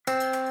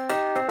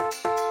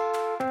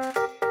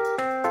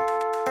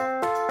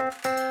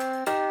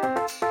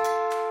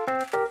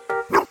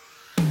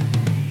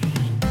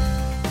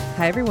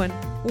Hi, everyone.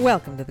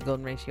 Welcome to the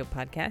Golden Ratio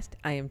Podcast.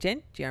 I am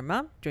Jen, GR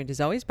Mom, joined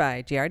as always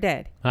by GR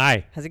Dad.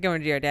 Hi. How's it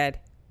going, GR Dad?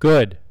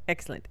 Good.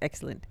 Excellent,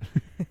 excellent.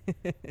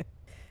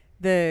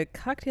 The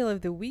cocktail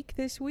of the week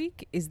this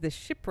week is the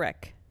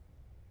Shipwreck.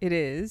 It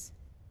is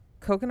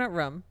coconut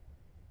rum,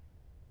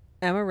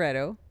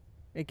 amaretto,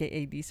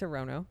 a.k.a. Di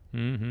Serono,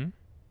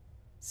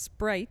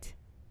 Sprite,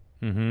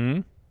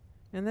 and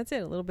that's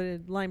it. A little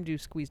bit of lime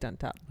juice squeezed on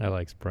top. I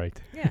like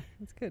Sprite. Yeah,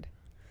 that's good.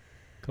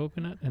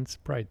 Coconut and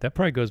Sprite. That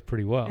probably goes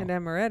pretty well. And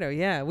amaretto,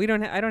 yeah. We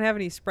don't. I don't have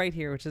any Sprite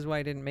here, which is why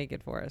I didn't make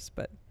it for us,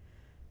 but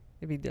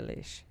it'd be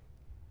delish.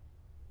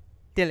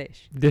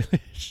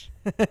 Delish.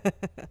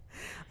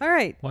 All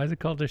right. Why is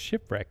it called a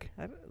shipwreck?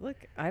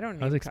 I don't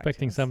know. I was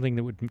expecting something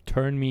that would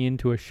turn me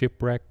into a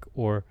shipwreck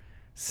or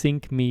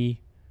sink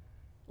me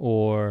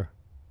or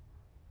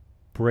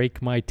break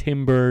my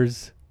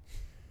timbers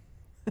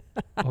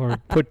or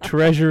put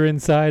treasure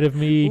inside of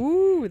me.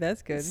 Ooh,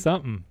 that's good.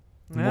 Something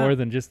Wow. more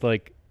than just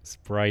like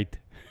Sprite.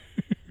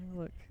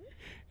 Look.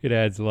 It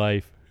adds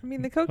life. I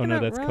mean, the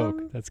coconut that's rum.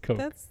 Coke. That's Coke.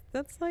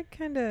 That's like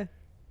kind of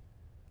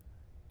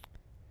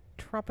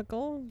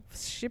tropical,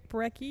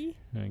 shipwrecky.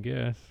 I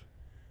guess.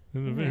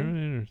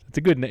 Okay. It's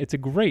a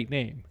great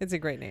name. It's a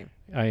great name.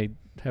 I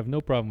have no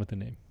problem with the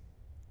name.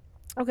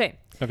 Okay.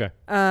 Okay.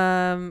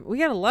 We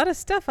got a lot of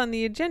stuff on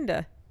the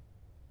agenda.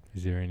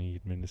 Is there any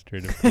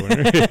administrative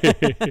corner?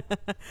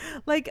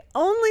 Like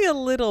only a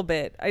little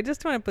bit. I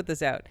just want to put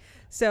this out.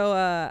 So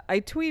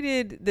I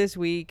tweeted this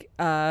week,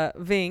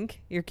 Vink,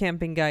 your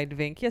camping guide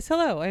Vink. Yes,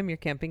 hello, I'm your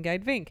camping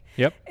guide Vink.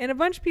 Yep. And a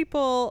bunch of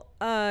people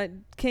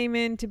came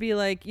in to be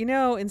like,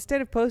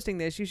 instead of posting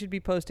this, you should be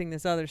posting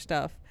this other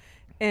stuff.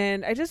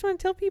 And I just want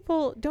to tell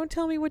people, don't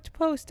tell me what to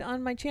post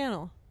on my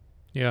channel.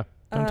 Yeah.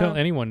 Don't tell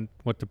anyone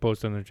what to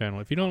post on their channel.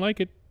 If you don't like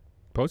it,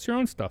 post your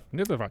own stuff.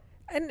 It's fine.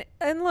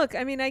 And look,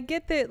 I mean, I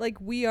get that,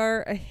 like, we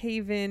are a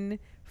haven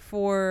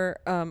for,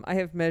 I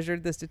have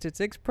measured the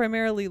statistics,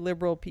 primarily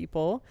liberal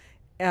people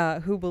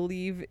who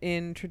believe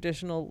in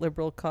traditional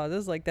liberal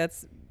causes. Like,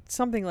 that's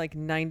something like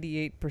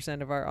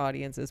 98% of our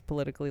audience is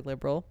politically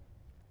liberal.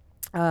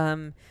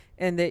 And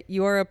that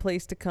you're a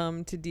place to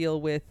come to deal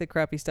with the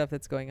crappy stuff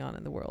that's going on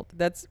in the world.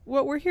 That's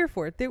what we're here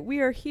for. That we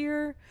are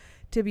here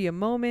to be a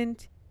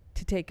moment,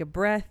 to take a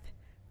breath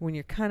when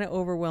you're kind of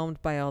overwhelmed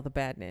by all the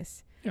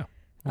badness.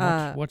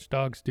 Watch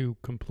dogs do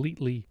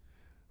completely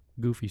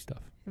goofy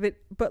stuff.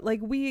 But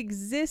like, we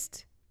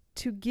exist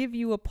to give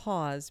you a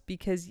pause,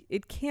 because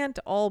it can't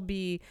all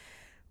be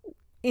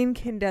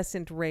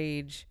incandescent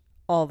rage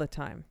all the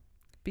time,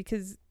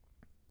 because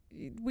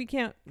we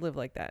can't live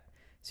like that.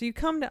 So you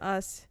come to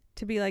us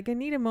to be like, I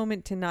need a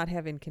moment to not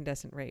have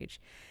incandescent rage.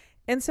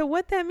 And so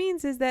what that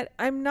means is that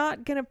I'm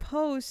not going to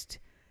post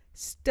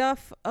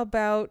stuff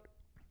about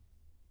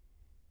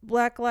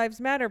Black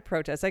Lives Matter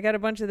protests. I got a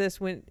bunch of this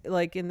when,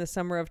 like, in the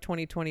summer of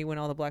 2020, when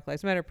all the Black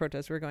Lives Matter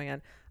protests were going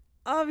on.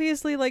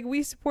 Obviously, like,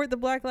 we support the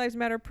Black Lives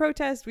Matter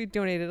protests. We've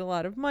donated a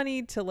lot of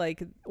money to,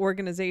 like,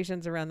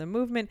 organizations around the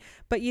movement.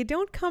 But you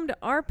don't come to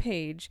our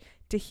page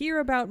to hear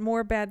about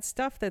more bad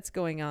stuff that's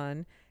going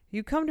on.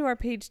 You come to our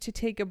page to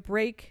take a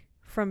break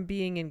from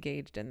being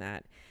engaged in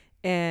that.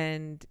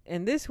 And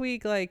this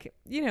week, like,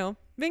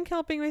 Vink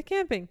helping with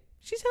camping.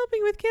 She's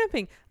helping with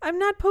camping. I'm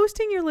not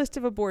posting your list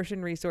of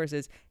abortion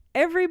resources.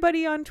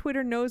 Everybody on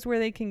Twitter knows where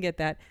they can get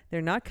that. They're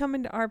not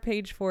coming to our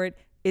page for it.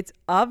 It's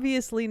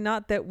obviously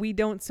not that we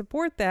don't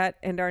support that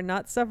and are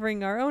not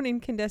suffering our own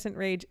incandescent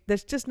rage.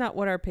 That's just not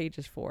what our page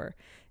is for.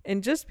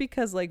 And just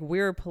because, like,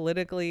 we're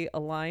politically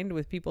aligned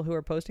with people who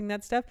are posting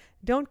that stuff,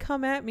 don't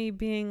come at me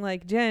being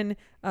like, Jen,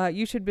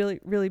 you should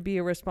really be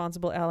a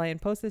responsible ally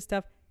and post this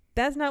stuff.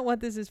 That's not what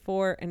this is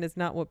for, and it's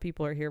not what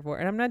people are here for.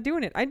 And I'm not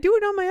doing it. I do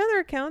it on my other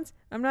accounts.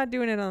 I'm not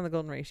doing it on the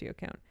Golden Ratio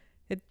account.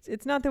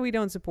 It's not that we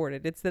don't support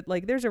it. It's that,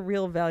 like, there's a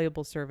real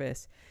valuable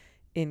service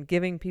in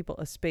giving people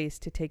a space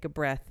to take a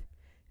breath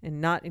and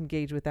not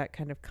engage with that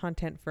kind of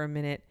content for a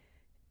minute.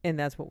 And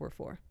that's what we're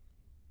for.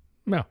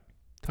 No.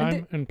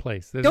 Time and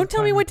place. Don't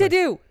tell me what to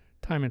do.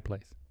 Time and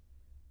place.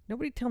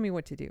 Nobody tell me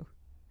what to do.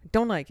 I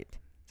don't like it.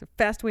 It's a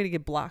fast way to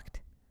get blocked.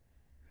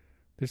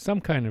 There's some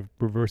kind of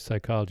reverse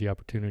psychology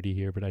opportunity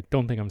here, but I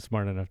don't think I'm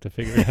smart enough to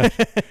figure it out.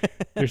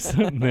 There's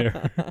something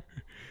there.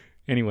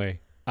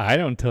 Anyway. I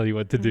don't tell you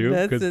what to do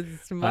because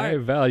I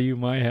value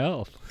my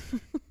health.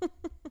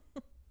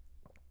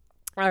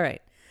 All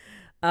right.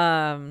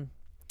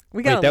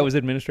 That was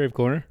Administrative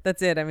Corner?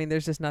 That's it. I mean,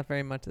 there's just not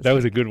very much. That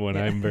was a good one.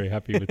 Yeah. I'm very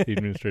happy with the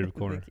Administrative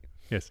Corner.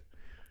 Yes.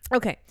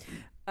 Okay.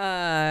 We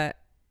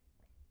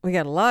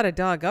got a lot of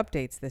dog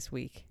updates this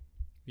week.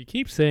 You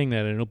keep saying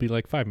that and it'll be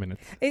like 5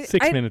 minutes.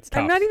 6 minutes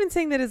tops. I'm not even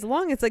saying that it's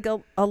long. It's like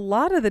a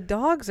lot of the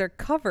dogs are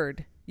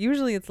covered.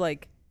 Usually it's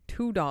like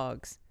 2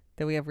 dogs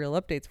that we have real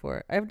updates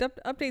for. I have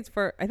updates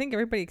for, I think,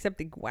 everybody except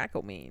the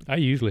Guacomane. I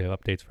usually have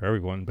updates for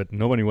everyone, but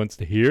nobody wants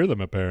to hear them,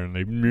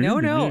 apparently.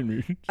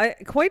 No.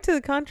 Quite to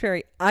the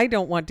contrary, I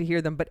don't want to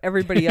hear them, but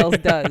everybody else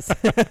does.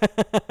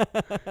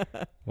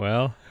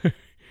 Well,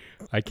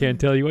 I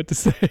can't tell you what to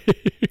say.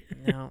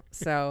 No.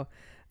 So,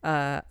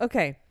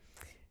 okay.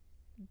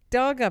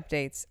 Dog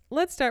updates.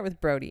 Let's start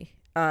with Brody.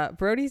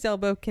 Brody's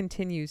elbow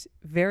continues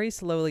very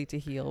slowly to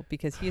heal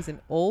because he is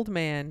an old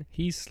man.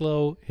 He's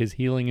slow. His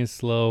healing is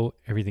slow.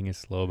 Everything is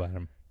slow about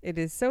him. It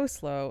is so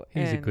slow.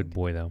 He's a good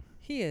boy, though.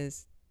 He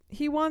is.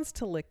 He wants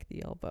to lick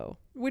the elbow,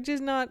 which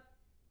is not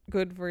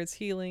good for his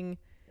healing.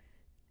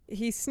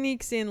 He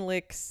sneaks in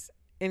licks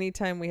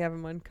anytime we have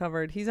him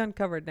uncovered. He's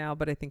uncovered now,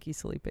 but I think he's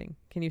sleeping.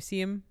 Can you see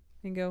him,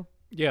 Ingo?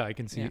 Yeah, I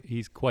can see. Yeah.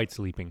 He's quite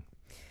sleeping.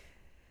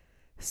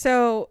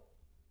 So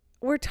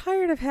we're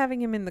tired of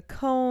having him in the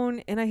cone,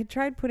 and I had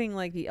tried putting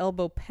like the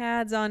elbow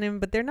pads on him,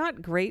 but they're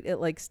not great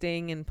at like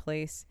staying in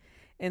place.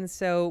 And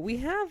so we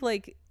have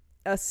like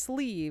a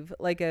sleeve,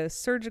 like a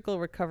surgical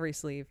recovery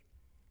sleeve,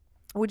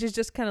 which is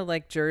just kind of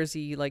like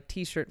jersey, like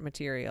t-shirt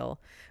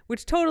material,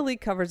 which totally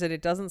covers it.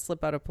 It doesn't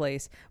slip out of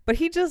place, but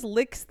he just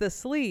licks the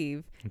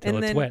sleeve Until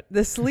and it's then wet.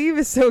 the sleeve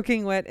is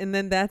soaking wet, and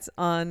then that's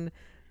on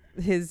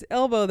his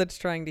elbow that's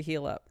trying to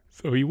heal up.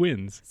 So he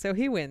wins. So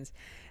he wins.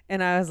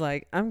 And I was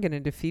like, I'm going to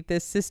defeat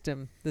this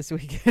system this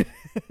weekend.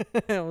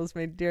 I almost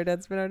made Dear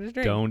Dad spit out his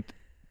drink. Don't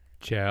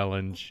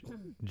challenge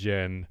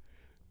Jen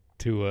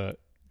to a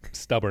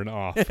stubborn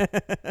off.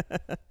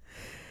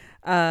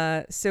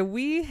 So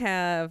we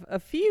have a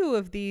few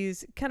of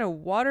these kind of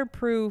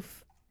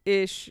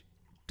waterproof-ish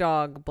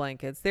dog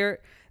blankets. There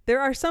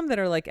are some that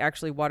are like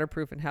actually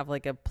waterproof and have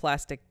like a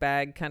plastic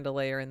bag kind of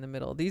layer in the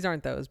middle. These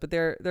aren't those, but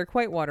they're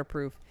quite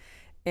waterproof.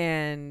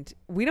 And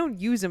we don't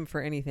use them for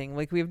anything.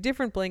 Like we have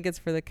different blankets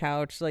for the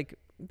couch. Like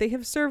they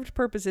have served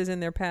purposes in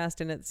their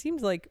past, and it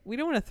seems like we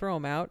don't want to throw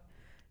them out,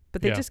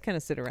 but they just kind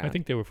of sit around. I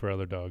think they were for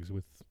other dogs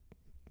with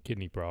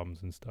kidney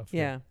problems and stuff.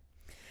 Yeah.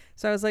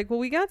 So I was like, well,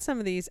 we got some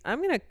of these. I'm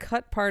going to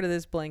cut part of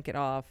this blanket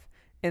off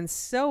and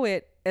sew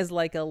it as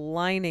like a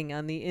lining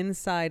on the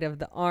inside of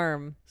the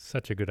arm.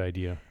 Such a good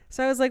idea.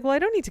 So I was like, well, I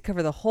don't need to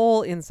cover the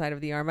whole inside of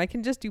the arm. I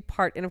can just do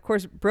part. And of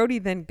course, Brody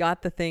then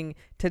got the thing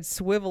to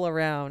swivel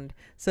around.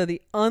 So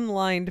the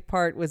unlined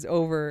part was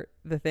over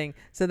the thing.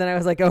 So then I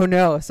was like, oh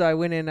no. So I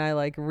went in and I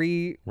like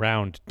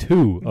Round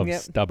 2 of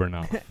stubborn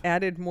off.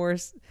 added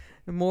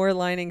more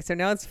lining. So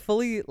now it's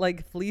fully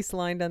like fleece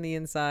lined on the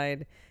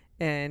inside.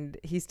 And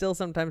he still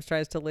sometimes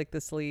tries to lick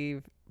the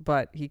sleeve,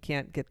 but he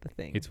can't get the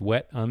thing. It's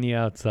wet on the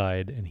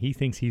outside, and he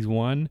thinks he's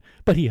won,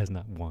 but he has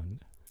not won.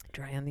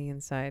 Dry on the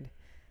inside.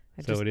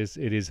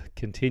 It is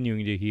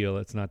continuing to heal.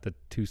 It's not the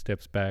 2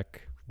 steps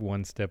back,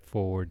 1 step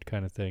forward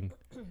kind of thing.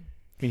 I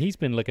mean, he's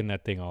been licking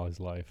that thing all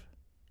his life.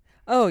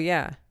 Oh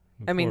yeah.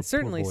 I mean, Poor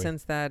certainly boy.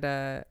 since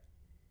that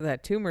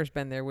tumor's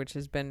been there, which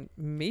has been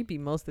maybe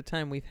most of the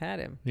time we've had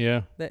him.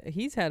 Yeah. That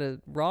he's had a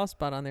raw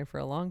spot on there for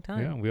a long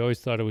time. Yeah, we always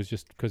thought it was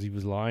just because he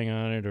was lying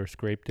on it or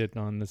scraped it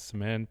on the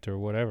cement or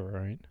whatever,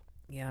 right?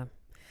 Yeah.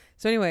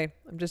 So anyway,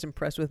 I'm just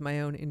impressed with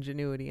my own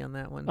ingenuity on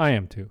that one. I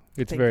am too.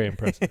 It's very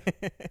impressive.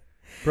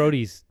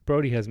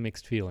 Brody has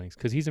mixed feelings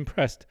because he's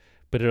impressed,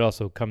 but it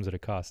also comes at a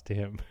cost to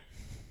him.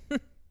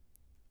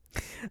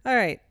 All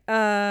right.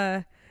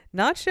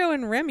 Nacho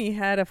and Remy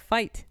had a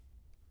fight.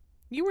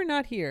 You were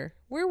not here.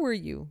 Where were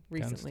you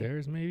recently?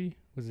 Downstairs, maybe?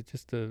 Was it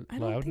just a I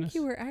loudness? don't think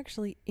you were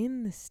actually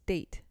in the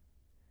state.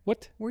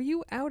 What? Were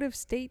you out of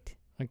state?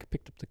 I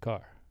picked up the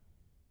car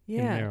in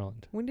Yeah.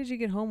 Maryland. When did you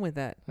get home with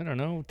that? I don't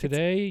know.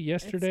 Today,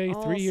 yesterday, It's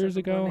all 3 years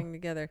sort of ago. blending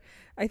together.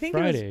 I think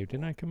Friday.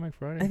 Didn't I come back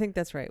Friday? I think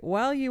that's right.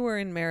 While you were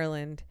in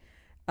Maryland,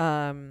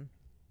 Remy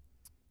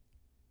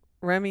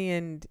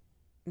and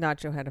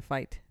Nacho had a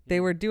fight. They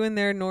were doing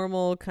their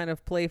normal kind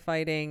of play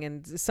fighting,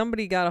 and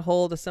somebody got a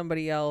hold of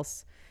somebody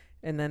else,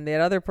 and then that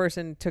other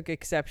person took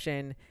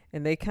exception,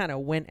 and they kind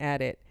of went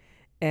at it.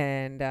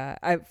 And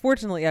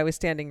fortunately, I was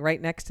standing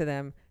right next to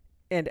them,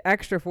 and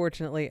extra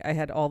fortunately, I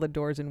had all the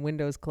doors and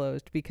windows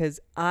closed because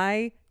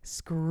I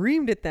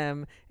screamed at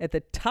them at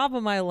the top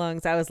of my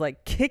lungs. I was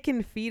like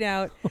kicking feet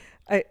out.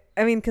 I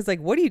mean, because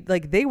like, what do you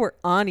like? They were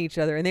on each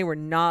other, and they were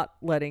not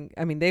letting.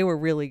 I mean, they were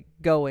really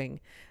going.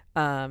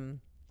 And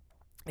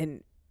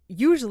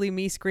usually,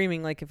 me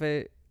screaming like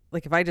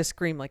if I just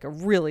scream like a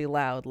really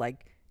loud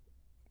like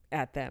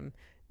at them,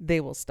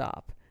 they will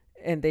stop,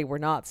 and they were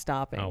not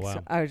stopping. Oh, wow.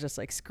 So I was just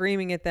like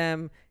screaming at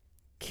them,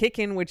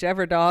 kicking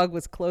whichever dog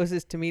was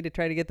closest to me to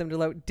try to get them to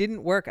low.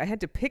 Didn't work. I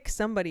had to pick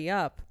somebody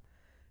up.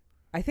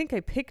 I think I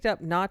picked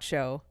up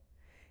Nacho,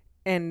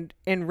 and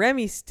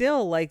Remy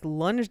still like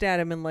lunged at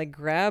him and like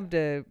grabbed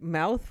a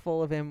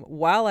mouthful of him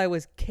while I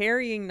was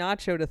carrying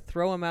Nacho to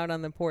throw him out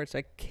on the porch. So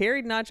I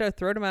carried Nacho,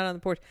 threw him out on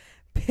the porch,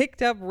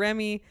 picked up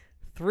Remy,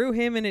 threw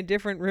him in a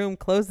different room,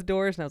 closed the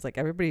doors, and I was like,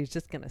 everybody's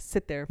just going to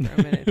sit there for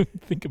a minute.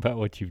 Think about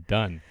what you've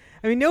done.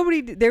 I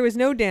mean, there was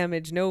no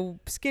damage,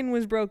 no skin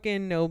was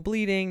broken, no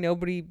bleeding,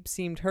 nobody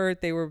seemed hurt.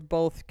 They were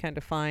both kind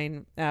of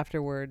fine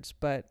afterwards,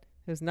 but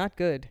it was not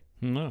good.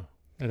 No.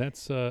 And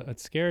that's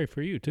scary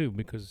for you too,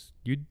 because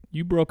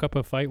you broke up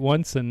a fight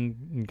once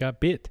and got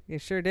bit. You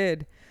sure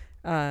did.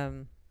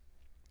 By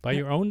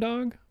your own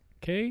dog?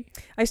 Okay.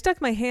 I stuck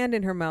my hand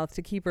in her mouth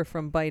to keep her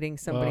from biting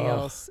somebody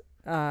else.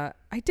 I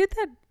did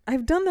that.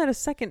 I've done that a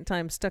second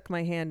time, stuck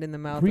my hand in the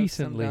mouth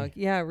Recently. of some dog.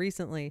 Yeah,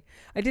 recently.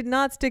 I did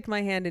not stick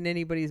my hand in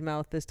anybody's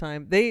mouth this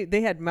time.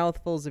 They had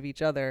mouthfuls of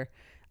each other.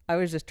 I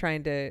was just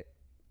trying to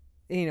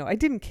I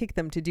didn't kick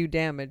them to do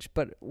damage,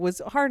 but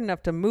was hard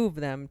enough to move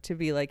them to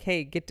be like,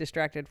 hey, get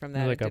distracted from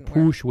that. Like It a didn't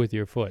work. push with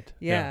your foot.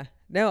 Yeah.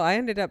 No, I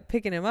ended up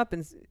picking him up.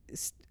 And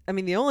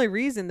the only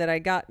reason that I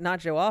got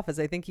Nacho off is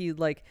I think he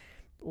like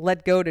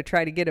let go to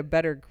try to get a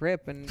better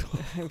grip. And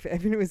I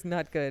mean, it was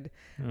not good.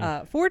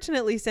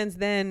 Fortunately, since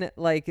then,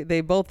 like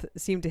they both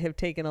seem to have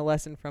taken a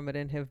lesson from it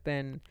and have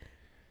been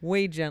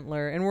way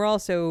gentler. And we're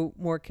also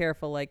more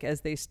careful, like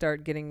as they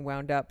start getting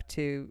wound up,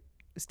 to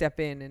step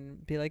in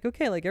and be like,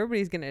 okay, like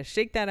everybody's going to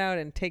shake that out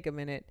and take a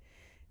minute.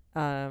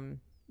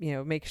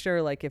 Make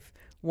sure like if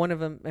one of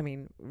them, I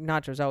mean,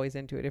 Nacho's always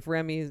into it. If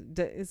Remy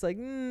is like,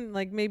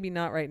 like maybe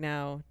not right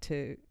now,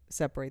 to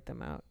separate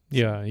them out.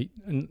 Yeah.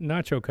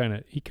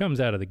 Nacho he comes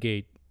out of the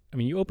gate. I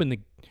mean, you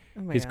open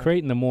his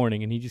crate in the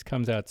morning and he just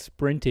comes out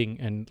sprinting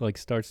and like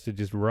starts to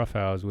just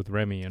roughhouse with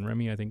Remy. And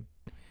Remy, I think,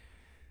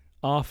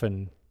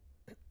 often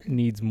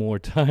needs more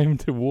time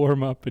to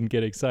warm up and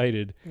get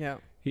excited. Yeah.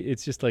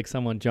 It's just like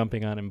someone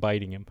jumping on him,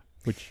 biting him,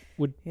 which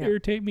would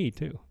irritate me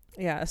too.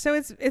 Yeah. So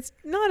it's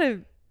not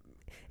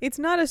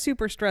a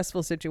super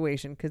stressful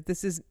situation,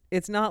 because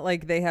it's not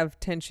like they have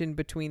tension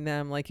between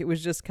them. Like it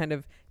was just kind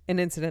of an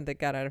incident that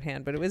got out of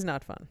hand, but it was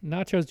not fun.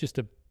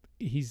 Nacho's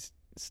he's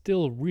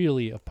still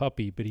really a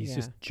puppy, but he's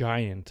just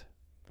giant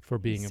for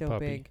being he's a so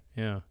puppy. Big.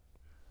 Yeah.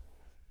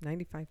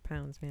 95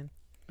 pounds, man.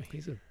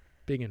 He's a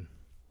biggin.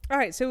 All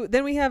right. So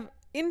then we have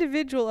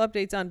individual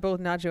updates on both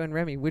Nacho and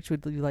Remy. Which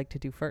would you like to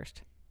do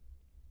first?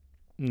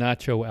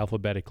 Nacho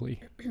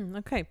alphabetically.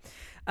 Okay.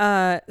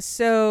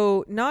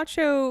 So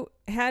Nacho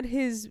had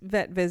his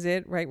vet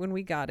visit right when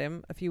we got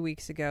him a few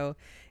weeks ago.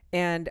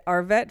 And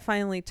our vet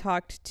finally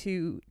talked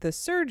to the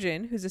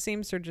surgeon, who's the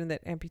same surgeon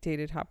that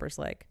amputated Hopper's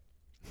leg,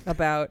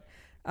 about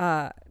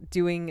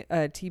doing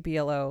a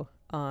TPLO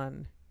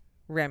on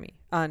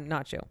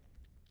Nacho,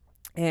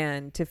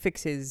 and to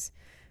fix his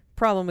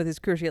problem with his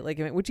cruciate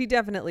ligament, which he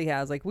definitely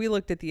has. Like we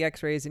looked at the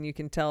x-rays and you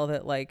can tell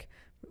that like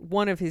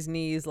one of his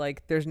knees,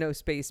 like there's no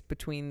space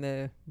between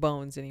the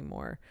bones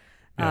anymore.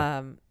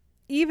 Yeah.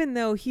 Even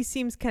though he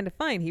seems kind of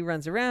fine. He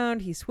runs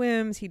around, he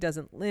swims, he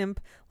doesn't limp.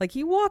 Like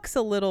he walks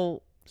a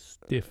little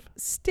stiff.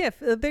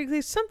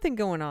 There's something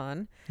going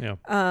on. Yeah.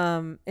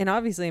 And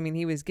obviously, I mean,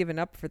 he was given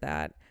up for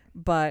that,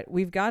 but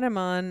we've got him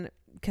on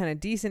kind of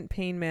decent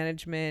pain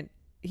management.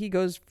 He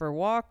goes for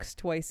walks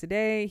twice a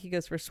day. He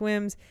goes for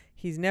swims.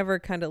 He's never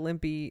kind of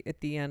limpy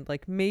at the end.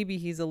 Like maybe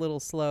he's a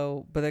little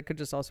slow, but that could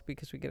just also be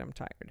because we get him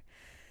tired.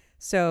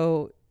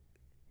 So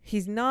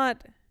he's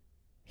not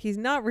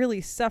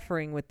really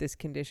suffering with this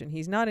condition.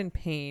 He's not in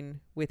pain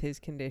with his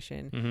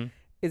condition. Mm-hmm.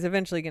 Is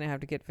eventually going to have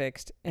to get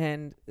fixed.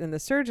 And the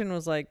surgeon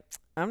was like,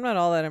 I'm not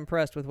all that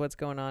impressed with what's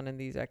going on in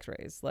these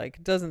x-rays. Like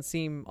it doesn't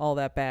seem all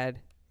that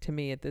bad to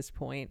me at this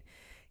point.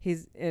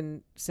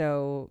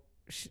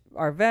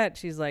 Our vet,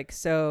 she's like,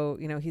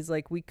 he's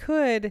like, we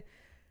could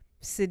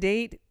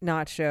sedate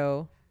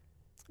Nacho,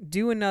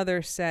 do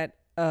another set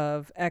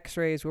of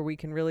x-rays where we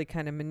can really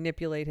kind of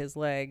manipulate his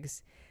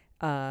legs,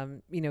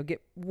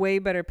 get way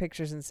better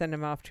pictures and send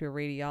him off to a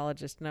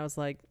radiologist. And I was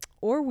like,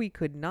 or we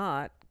could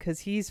not,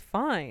 because he's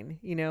fine.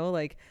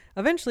 Like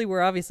eventually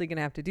we're obviously going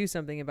to have to do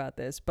something about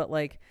this, but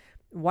like,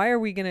 why are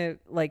we going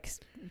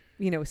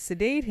to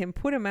sedate him,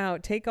 put him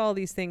out, take all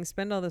these things,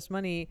 spend all this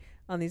money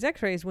on these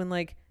x-rays when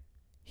like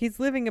he's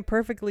living a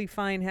perfectly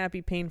fine,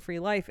 happy, pain-free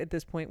life at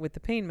this point with the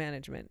pain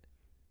management.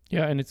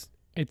 Yeah. And it's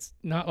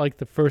not like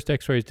the first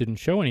x-rays didn't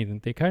show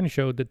anything. They kind of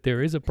showed that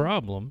there is a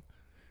problem,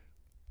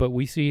 but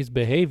we see his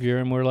behavior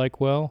and we're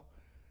like, well,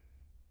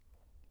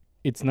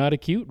 it's not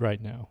acute right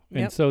now.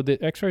 Yep. And so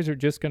the x-rays are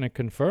just going to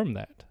confirm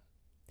that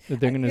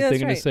they're going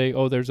to say,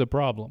 oh, there's a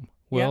problem.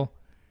 Well,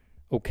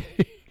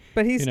 okay.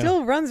 But he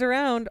still runs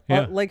around,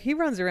 like he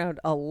runs around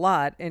a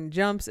lot and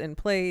jumps and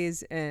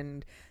plays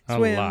and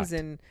swims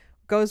and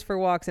goes for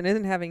walks and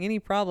isn't having any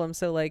problems.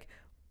 So like,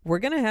 we're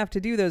going to have to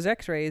do those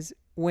x-rays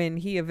when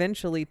he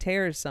eventually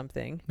tears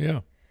something. Yeah.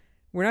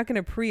 We're not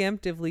going to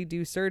preemptively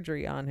do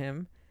surgery on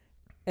him.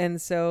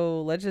 And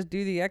so let's just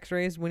do the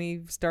x-rays when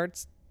he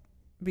starts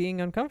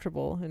being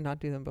uncomfortable and not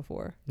do them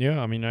before.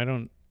 Yeah. I mean,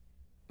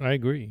 I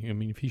agree. I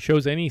mean, if he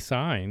shows any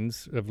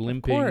signs of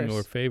limping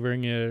or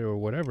favoring it or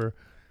whatever,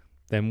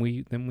 then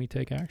we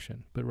take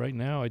action. But right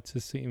now it's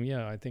just,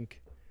 I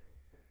think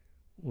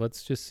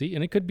let's just see.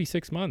 And it could be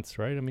 6 months,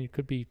 right? I mean, it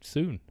could be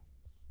soon.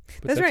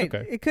 But that's right.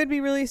 Okay. It could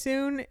be really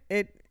soon.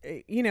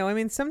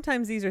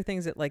 Sometimes these are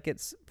things that like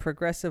it's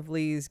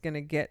progressively is going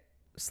to get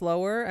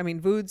slower. I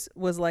mean, Voods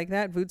was like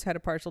that. Voods had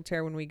a partial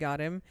tear when we got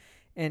him,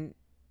 and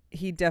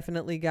he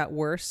definitely got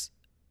worse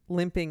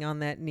limping on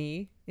that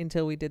knee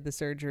until we did the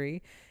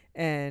surgery.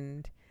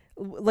 And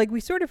like we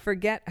sort of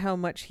forget how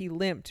much he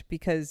limped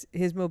because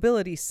his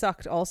mobility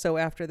sucked also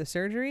after the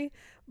surgery,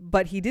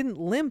 but he didn't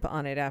limp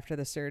on it after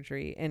the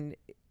surgery. And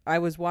I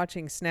was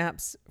watching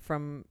snaps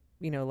from,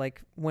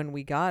 like when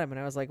we got him, and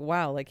I was like,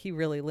 wow, like he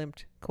really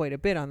limped quite a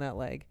bit on that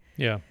leg.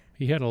 Yeah.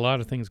 He had a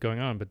lot of things going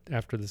on, but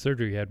after the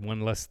surgery, he had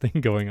one less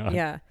thing going on.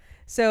 Yeah.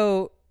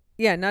 So,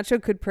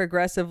 Nacho could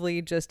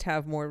progressively just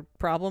have more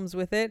problems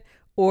with it,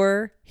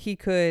 or he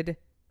could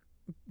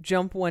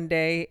jump one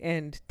day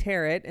and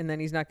tear it, and then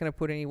he's not going to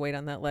put any weight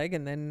on that leg,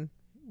 and then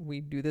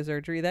we do the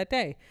surgery that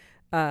day.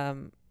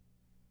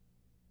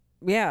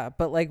 Yeah,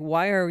 but like,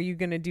 why are you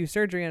going to do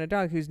surgery on a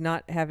dog who's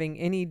not having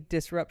any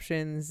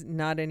disruptions,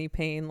 not any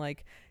pain?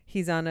 Like,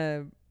 he's on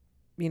an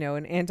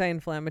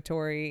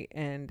anti-inflammatory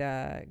and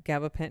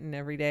gabapentin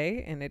every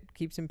day, and it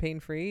keeps him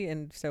pain-free.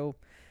 And so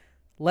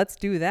let's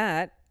do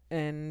that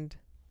and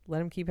let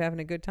him keep having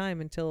a good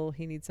time until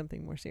he needs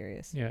something more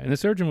serious. Yeah, and the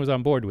surgeon was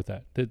on board with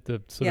that.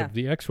 The sort Yeah. of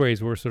the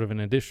X-rays were sort of an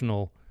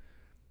additional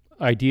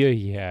idea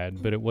he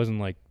had, but it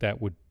wasn't like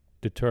that would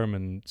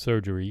determine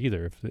surgery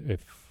either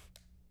if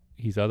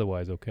he's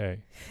otherwise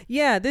okay.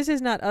 Yeah, this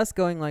is not us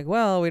going like,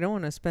 well, we don't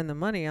want to spend the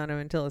money on him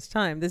until it's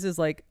time. This is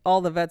like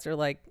all the vets are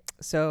like,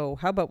 so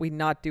how about we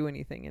not do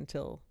anything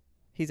until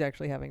he's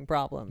actually having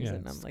problems? Yeah,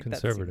 and it's I'm like,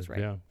 conservative, that seems right.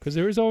 yeah. Because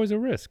there is always a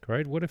risk,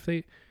 right? What if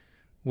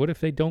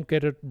they don't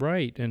get it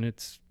right and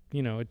it's,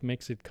 it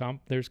makes it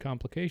there's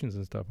complications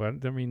and stuff. I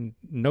mean,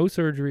 no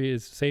surgery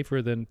is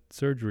safer than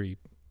surgery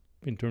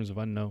in terms of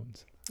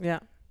unknowns. Yeah.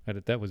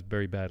 That was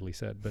very badly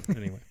said, but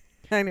anyway.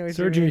 I know what you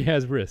Surgery mean.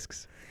 has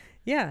risks.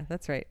 Yeah,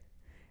 that's right.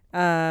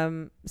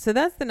 So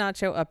that's the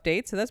Nacho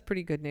update. So that's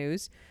pretty good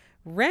news.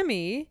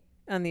 Remy,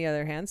 on the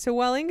other hand, so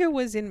while Inga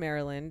was in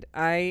Maryland,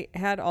 I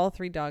had all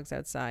 3 dogs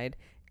outside,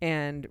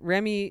 and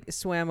Remy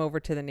swam over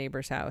to the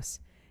neighbor's house.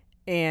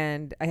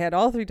 And I had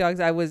all 3 dogs.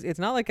 It's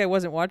not like I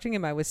wasn't watching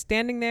him. I was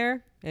standing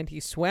there, and he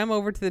swam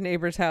over to the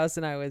neighbor's house,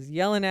 and I was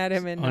yelling at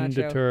him and Nacho.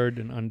 Undeterred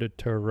and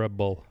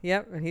undeterrable.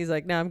 Yep. And he's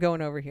like, no, I'm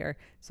going over here.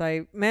 So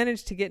I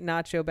managed to get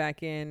Nacho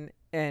back in.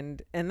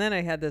 And then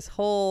I had this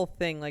whole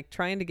thing, like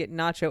trying to get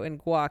Nacho and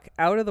Guac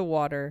out of the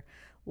water,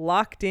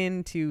 locked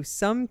into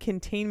some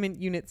containment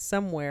unit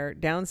somewhere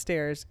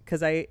downstairs,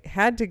 because I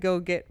had to go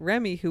get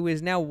Remy, who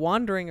is now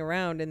wandering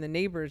around in the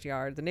neighbor's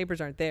yard. The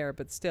neighbors aren't there,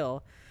 but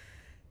still.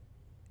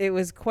 It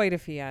was quite a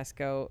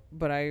fiasco,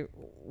 but I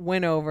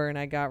went over and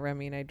I got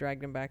Remy and I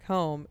dragged him back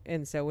home.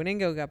 And so when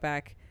Ingo got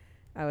back,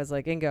 I was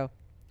like, Ingo,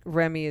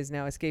 Remy is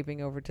now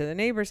escaping over to the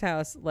neighbor's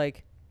house,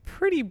 like,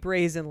 pretty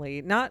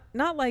brazenly. Not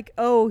like,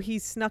 oh, he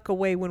snuck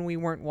away when we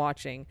weren't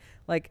watching.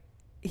 Like,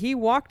 he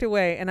walked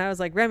away and I was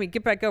like, Remy,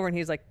 get back over. And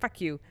he's like, fuck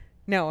you.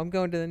 No, I'm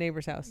going to the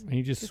neighbor's house. And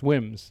he just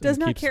swims. Does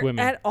and not keeps care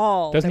swimming. at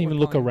all. Doesn't even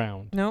look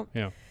around. No.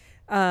 Yeah.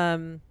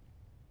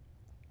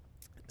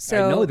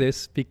 So I know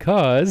this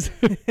because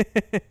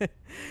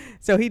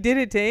so he did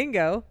it to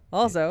Ingo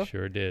also.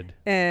 Sure did.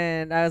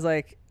 And I was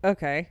like,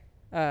 okay,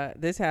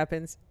 this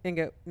happens.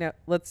 Ingo, no,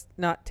 let's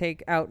not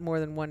take out more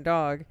than 1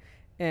 dog.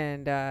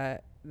 And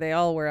they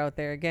all were out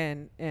there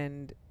again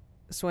and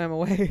swam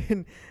away.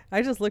 And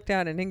I just looked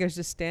out and Ingo's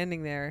just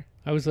standing there.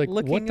 I was like,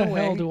 what the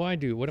hell do I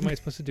do? What am I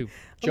supposed to do?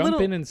 Jump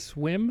in and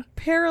swim?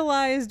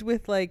 Paralyzed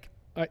with like,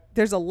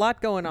 there's a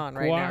lot going on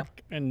right now.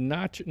 And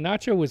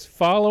Nacho was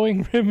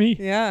following Remy.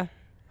 Yeah.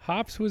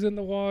 Hops was in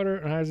the water.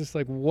 And I was just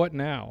like, what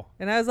now?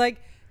 And I was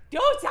like, do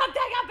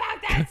something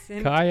about this.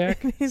 And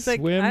Kayak, and he's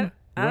swim, like,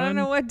 I don't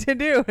know what to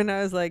do. And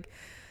I was like,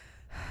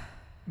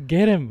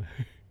 get him.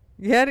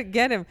 Get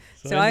him.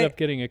 So I ended up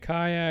getting a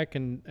kayak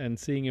and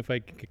seeing if I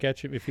could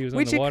catch him if he was on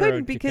the water. Which it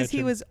couldn't because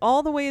he was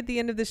all the way at the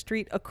end of the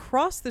street,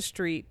 across the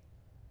street,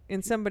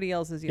 in somebody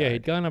else's yard. Yeah,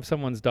 he'd gone up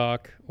someone's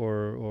dock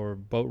or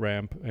boat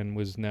ramp and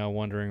was now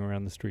wandering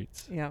around the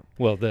streets. Yeah.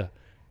 Well, the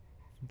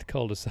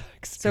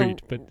cul-de-sac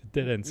street, but the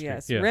dead-end street.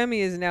 Yes, yeah. Remy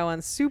is now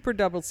on super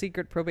double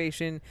secret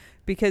probation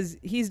because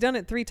he's done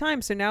it 3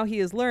 times. So now he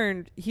has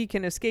learned he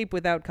can escape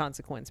without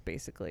consequence,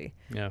 basically.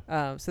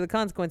 Yeah. So the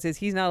consequence is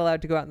he's not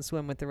allowed to go out and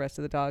swim with the rest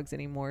of the dogs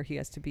anymore. He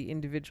has to be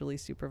individually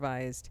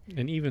supervised.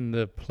 And even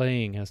the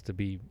playing has to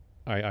be,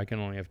 I can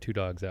only have 2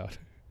 dogs out.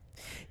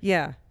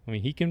 Yeah. I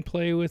mean, he can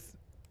play with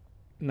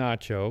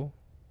Nacho,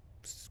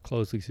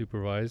 closely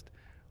supervised,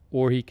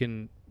 or he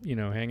can,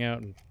 hang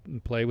out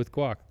and play with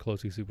Guac,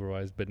 closely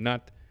supervised, but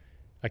not,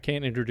 I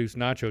can't introduce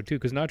Nacho too,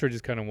 because Nacho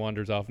just kind of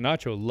wanders off.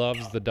 Nacho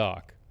loves the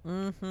dock.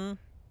 Mm-hmm.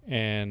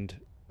 And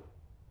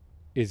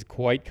is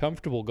quite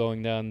comfortable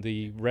going down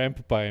the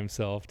ramp by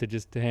himself to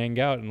hang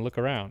out and look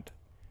around.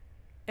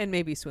 And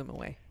maybe swim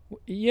away.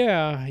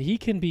 Yeah, he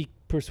can be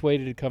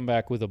persuaded to come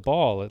back with a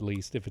ball, at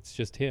least, if it's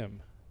just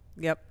him.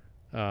 Yep.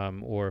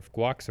 Or if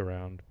Guac's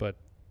around. But,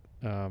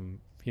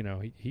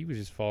 he was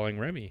just following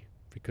Remy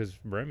because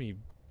Remy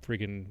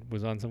freaking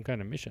was on some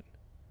kind of mission.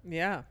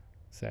 Yeah.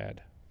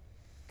 Sad.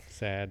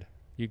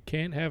 You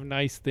can't have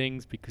nice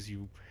things because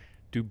you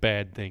do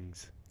bad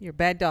things. You're a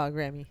bad dog,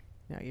 Remy.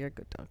 No, you're a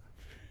good dog.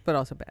 But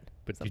also bad.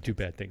 But sometimes. you do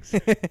bad things.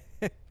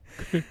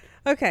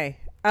 Okay.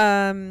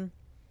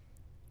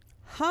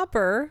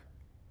 Hopper,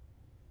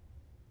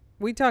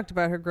 we talked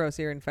about her gross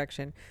ear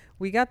infection.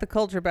 We got the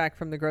culture back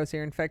from the gross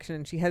ear infection,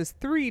 and she has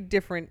 3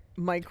 different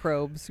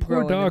microbes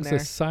growing in there. Poor dog's a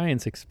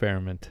science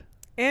experiment.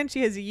 And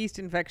she has a yeast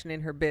infection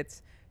in her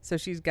bits. So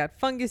she's got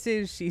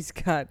funguses. She's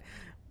got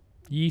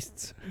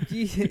yeasts.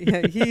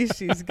 Yeast.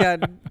 She's got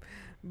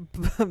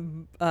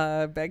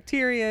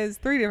bacterias,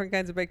 3 different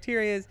kinds of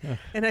bacterias.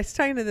 And I was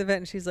talking to the vet,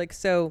 and she's like,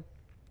 so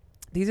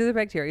these are the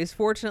bacterias.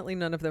 Fortunately,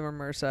 none of them are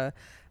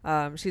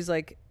MRSA. She's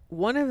like,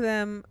 one of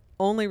them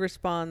only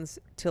responds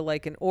to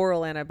like an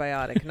oral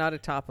antibiotic, not a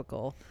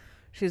topical.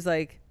 She's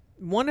like,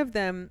 one of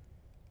them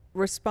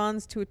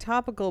responds to a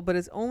topical, but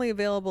is only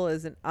available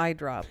as an eye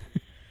drop.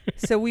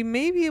 So we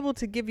may be able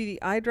to give you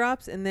the eye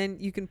drops, and then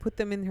you can put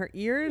them in her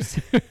ears.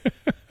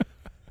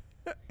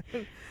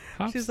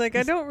 She's like,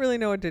 I don't really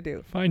know what to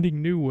do.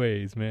 Finding new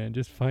ways, man.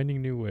 Just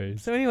finding new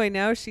ways. So anyway,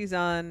 now she's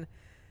on.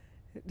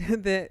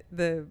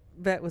 The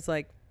vet was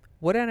like,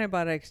 what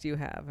antibiotics do you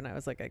have? And I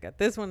was like, I got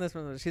this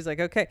one. She's like,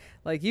 okay,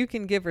 like you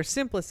can give her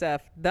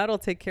Simplicef. That'll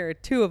take care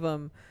of 2 of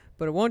them,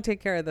 but it won't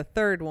take care of the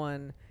 3rd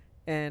one.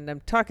 And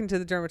I'm talking to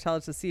the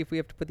dermatologist to see if we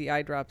have to put the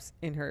eye drops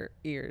in her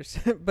ears.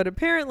 But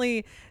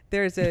apparently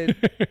there's a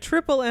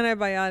triple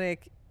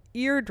antibiotic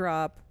ear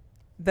drop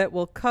that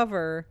will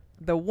cover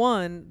the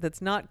one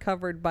that's not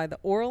covered by the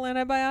oral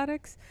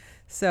antibiotics.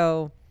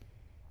 So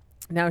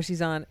now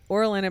she's on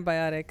oral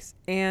antibiotics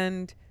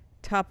and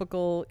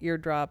topical ear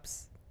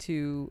drops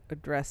to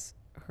address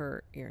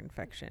her ear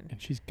infection.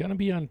 And she's going to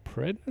be on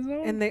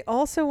prednisone? And they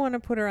also want to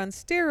put her on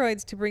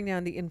steroids to bring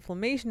down the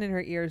inflammation in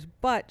her ears,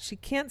 but she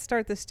can't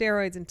start the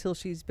steroids until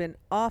she's been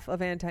off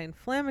of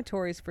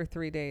anti-inflammatories for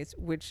 3 days,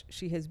 which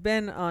she has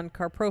been on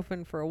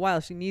carprofen for a while.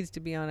 She needs to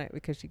be on it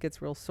because she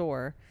gets real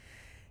sore.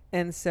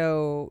 And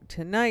so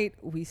tonight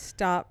we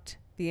stopped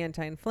the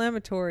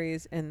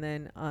anti-inflammatories, and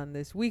then on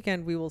this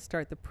weekend we will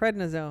start the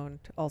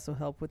prednisone to also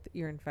help with the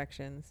ear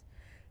infections.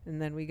 And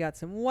then we got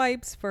some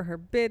wipes for her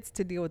bits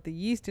to deal with the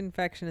yeast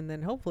infection, and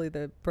then hopefully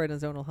the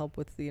prednisone will help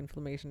with the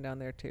inflammation down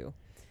there too.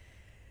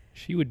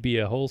 She would be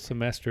a whole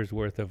semester's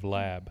worth of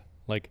lab,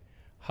 like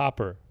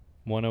Hopper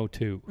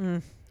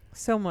 102.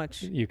 So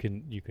much. You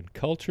can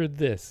culture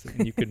this,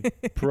 and you can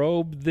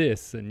probe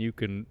this, and you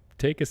can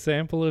take a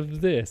sample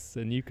of this,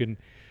 and you can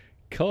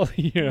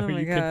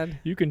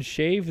you can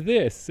shave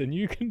this, and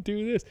you can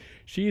do this.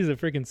 She's a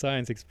freaking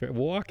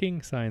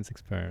walking science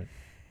experiment.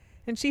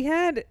 And she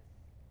had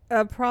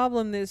a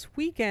problem this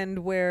weekend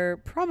where,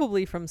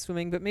 probably from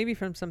swimming, but maybe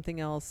from something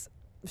else,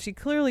 she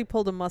clearly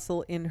pulled a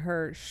muscle in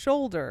her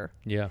shoulder.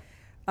 Yeah.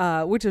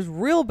 Which is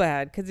real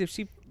bad, because if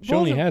she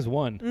only has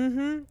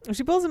one. If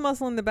she pulls a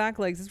muscle in the back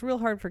legs, it's real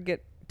hard for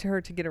her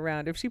to get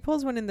around. If she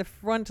pulls one in the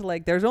front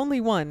leg, there's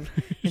only one,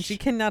 and she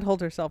cannot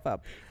hold herself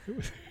up. Go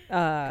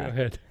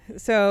ahead.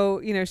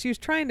 So, she was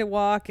trying to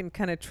walk and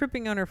kind of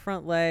tripping on her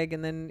front leg,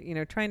 and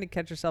then, trying to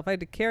catch herself. I had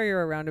to carry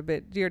her around a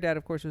bit. Dear Dad,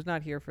 of course, was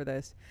not here for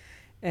this.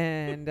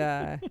 And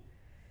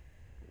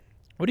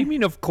what do you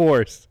mean, of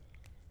course?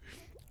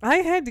 I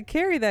had to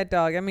carry that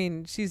dog. I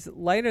mean, she's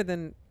lighter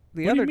than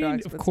the other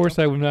dogs. Of course,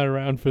 I was not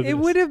around for this. It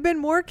would have been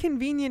more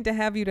convenient to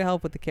have you to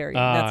help with the carrying.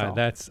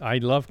 That's all. I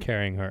love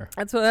carrying her.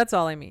 That's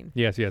all I mean.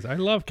 Yes. I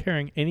love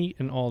carrying any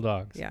and all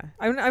dogs. Yeah.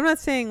 I'm not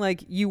saying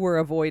like you were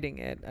avoiding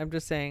it. I'm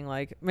just saying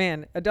like,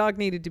 man, a dog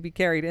needed to be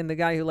carried, and the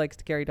guy who likes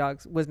to carry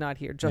dogs was not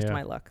here. Just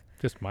my luck.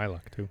 Just my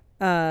luck too.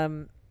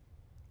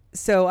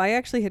 So I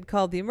actually had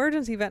called the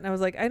emergency vet, and I was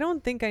like, I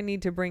don't think I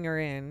need to bring her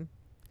in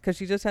because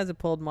she just has a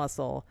pulled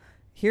muscle.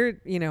 Here,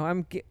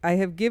 I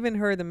have given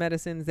her the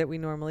medicines that we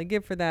normally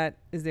give for that.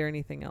 Is there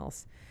anything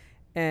else?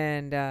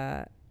 And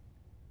the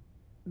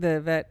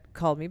vet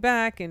called me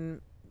back,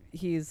 and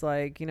he's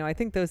like, I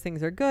think those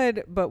things are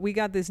good, but we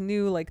got this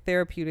new like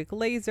therapeutic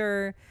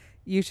laser.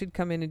 You should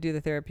come in and do the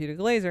therapeutic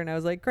laser. And I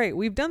was like, great.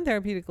 We've done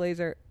therapeutic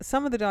laser.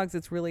 Some of the dogs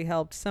it's really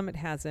helped, some it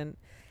hasn't.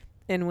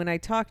 And when I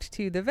talked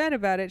to the vet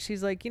about it,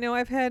 she's like,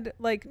 I've had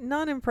like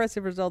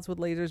non-impressive results with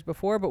lasers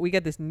before, but we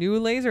get this new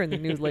laser, and the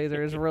new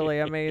laser is really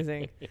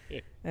amazing.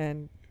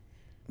 And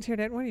dear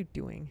Dad, what are you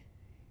doing?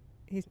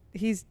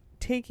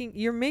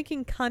 You're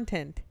making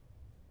content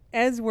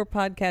as we're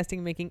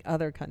podcasting, making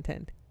other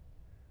content.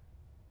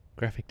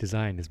 Graphic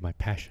design is my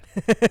passion.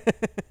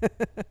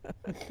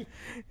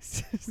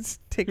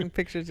 Taking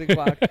pictures of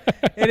Guac.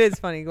 It is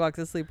funny. Guac's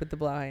asleep with the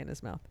blow eye in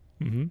his mouth.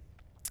 Mm-hmm.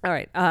 All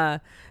right.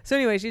 So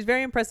anyway, she's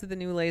very impressed with the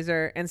new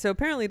laser. And so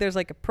apparently there's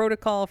like a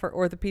protocol for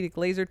orthopedic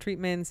laser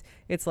treatments.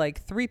 It's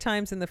like 3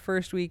 times in the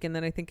first week, and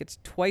then I think it's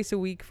twice a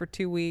week for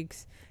 2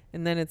 weeks.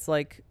 And then it's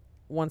like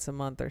once a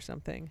month or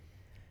something.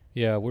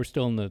 Yeah, we're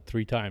still in the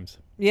 3 times.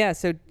 Yeah.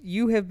 So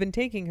you have been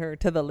taking her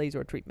to the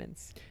laser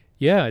treatments.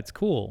 Yeah, it's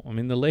cool. I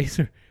mean, the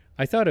laser,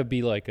 I thought it'd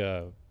be like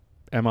a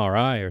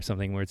MRI or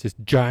something where it's this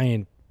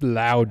giant,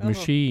 loud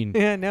machine.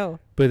 Yeah, no.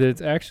 But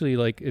it's actually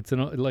like it's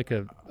like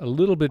a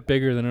little bit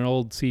bigger than an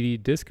old CD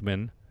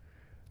Discman.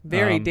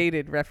 Very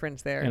dated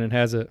reference there. And it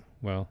has you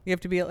have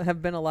to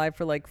have been alive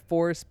for like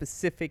 4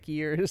 specific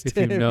years if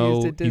to you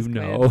know, have used a you Discman.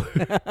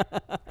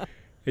 know.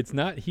 It's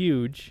not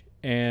huge,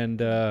 and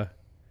then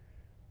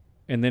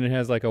it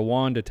has like a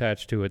wand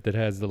attached to it that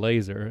has the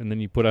laser, and then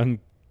you put on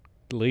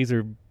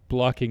laser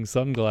blocking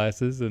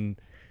sunglasses, and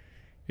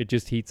it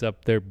just heats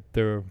up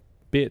their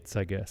bits,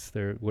 I guess.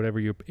 Their whatever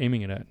you're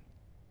aiming it at.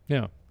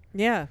 Yeah.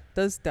 Yeah,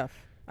 does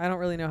stuff. I don't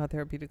really know how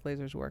therapeutic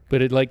lasers work.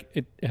 But it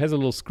has a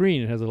little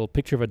screen. It has a little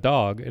picture of a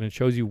dog, and it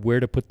shows you where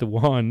to put the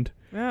wand.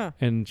 Yeah.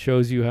 And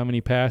shows you how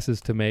many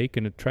passes to make,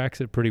 and it tracks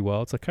it pretty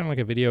well. It's kind of like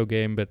a video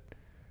game, but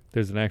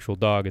there's an actual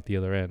dog at the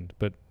other end.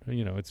 But,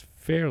 it's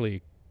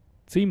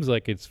seems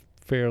like it's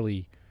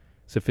fairly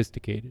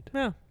sophisticated.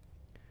 Yeah.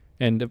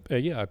 And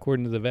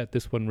according to the vet,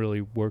 this one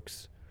really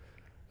works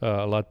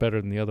a lot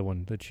better than the other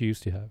one that she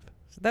used to have.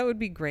 So that would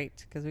be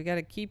great because we got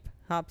to keep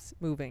Hops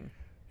moving.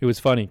 It was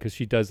funny because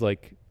she does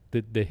like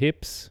the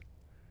hips.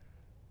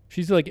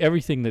 She's like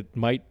everything that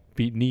might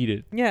be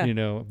needed.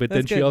 Yeah. But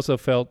then she good. also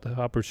felt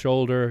Hopper's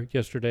shoulder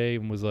yesterday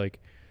and was like,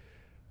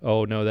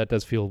 oh, no, that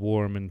does feel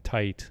warm and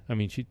tight. I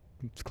mean, she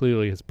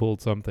clearly has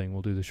pulled something.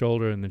 We'll do the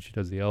shoulder, and then she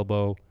does the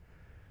elbow.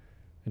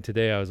 And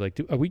today I was like,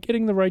 are we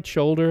getting the right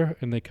shoulder?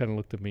 And they kind of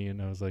looked at me,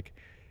 and I was like,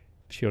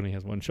 she only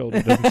has one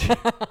shoulder, doesn't she?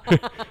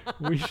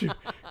 We should,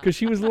 because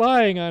she was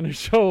lying on her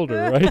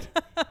shoulder, right?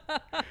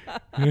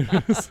 All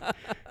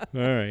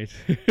right.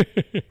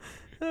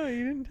 Oh,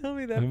 you didn't tell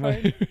me that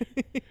part.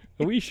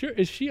 Are we sure?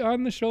 Is she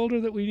on the shoulder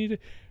that we need to?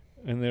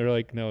 And they're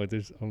like, no,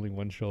 there's only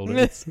one shoulder.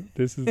 This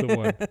is the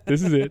one.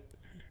 This is it.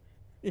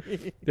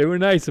 They were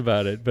nice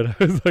about it, but I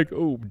was like,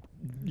 oh,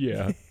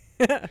 yeah,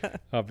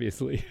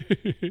 obviously.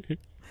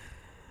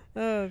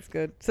 Oh, that's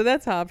good. So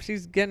that's Hop.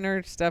 She's getting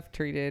her stuff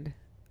treated.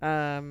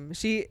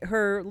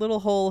 Her little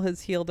hole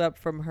has healed up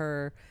from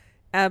her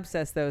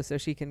abscess though, so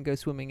she can go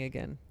swimming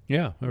again.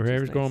 Yeah, her Which is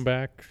hair's nice. going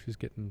back. She's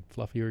getting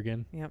fluffier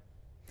again. Yep.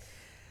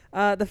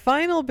 The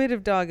final bit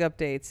of dog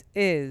updates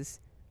is,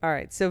 all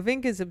right, so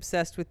Vink is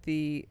obsessed with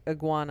the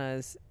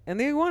iguanas, and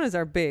the iguanas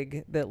are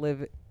big that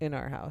live in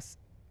our house.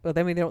 Well,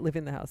 I mean, they don't live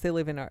in the house. They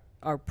live in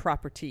our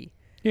property.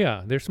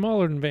 Yeah, they're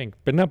smaller than Vink,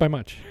 but not by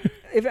much.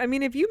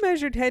 If you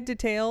measured head to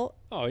tail,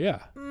 Oh,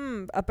 yeah.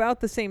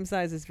 about the same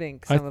size as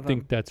Vink, I some of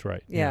think them. that's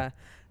right. Yeah.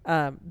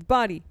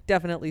 Body,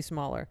 definitely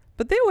smaller.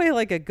 But they weigh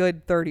like a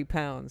good 30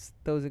 pounds,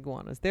 those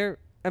iguanas.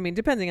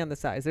 Depending on the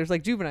size. There's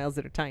like juveniles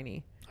that are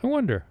tiny. I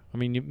wonder. I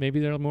mean, maybe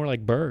they're more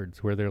like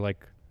birds, where they're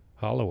like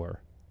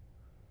hollower.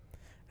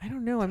 I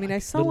don't know. I mean, I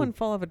saw little one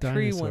fall off a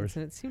tree dinosaurs. once,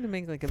 and it seemed to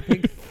make like a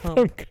big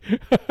thump.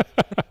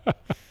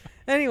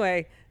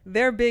 Anyway,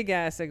 they're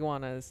big-ass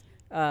iguanas.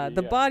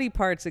 The body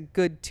part's a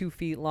good 2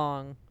 feet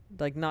long,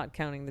 like not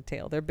counting the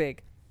tail. They're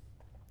big.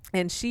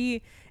 And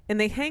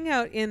they hang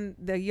out in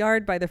the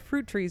yard by the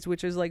fruit trees,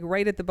 which is like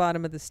right at the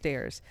bottom of the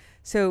stairs.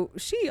 So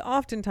she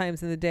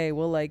oftentimes in the day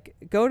will like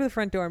go to the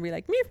front door and be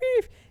like, meef,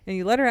 meef. And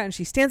you let her out and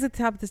she stands at the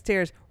top of the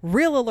stairs,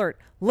 real alert,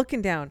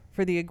 looking down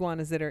for the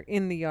iguanas that are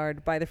in the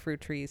yard by the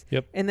fruit trees.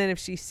 Yep. And then if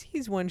she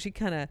sees one, she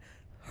kind of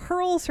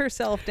hurls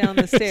herself down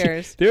the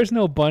stairs. There's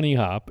no bunny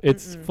hop.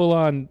 It's full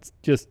on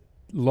just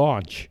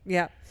launch.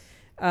 Yeah.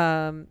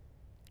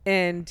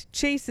 And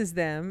chases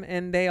them,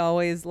 and they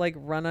always like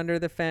run under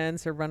the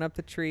fence or run up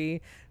the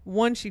tree.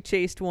 Once she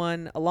chased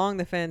one along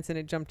the fence and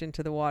it jumped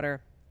into the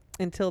water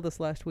until this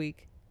last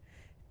week.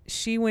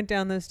 She went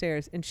down those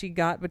stairs and she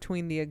got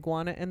between the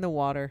iguana and the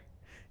water,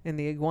 and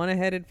the iguana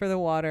headed for the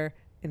water,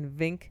 and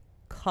Vink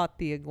caught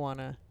the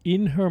iguana.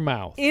 In her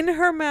mouth. In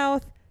her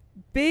mouth,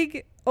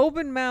 big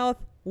open mouth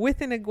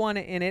with an iguana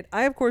in it.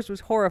 I, of course,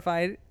 was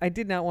horrified. I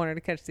did not want her to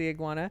catch the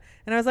iguana.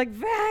 And I was like,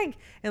 Vink!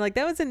 And like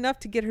that was enough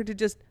to get her to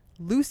just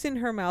loosen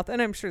her mouth, and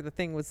I'm sure the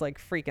thing was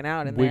like freaking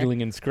out in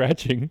wiggling and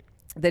scratching,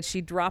 that she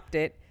dropped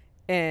it,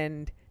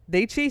 and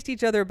they chased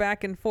each other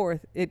back and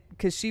forth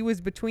because she was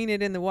between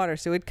it and the water,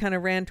 so it kind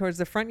of ran towards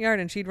the front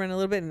yard and she'd run a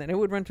little bit and then it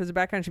would run towards the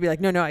back yard and she'd be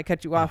like, no, I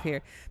cut you off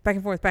here, back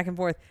and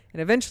forth,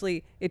 and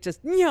eventually it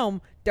just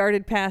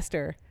darted past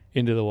her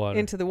into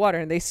the water,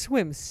 and they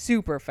swim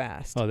super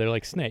fast. Oh, they're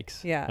like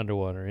snakes. Yeah.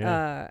 Underwater.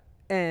 Yeah.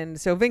 And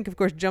so Vink, of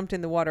course, jumped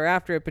in the water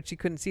after it, but she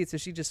couldn't see it, so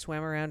she just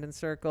swam around in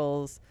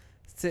circles.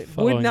 It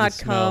Following would not the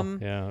smell. come.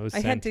 Yeah, it was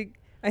I had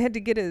to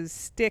get a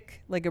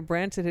stick, like a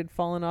branch that had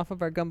fallen off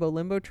of our gumbo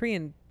limbo tree,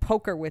 and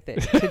poke her with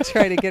it to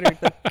try to get her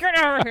to get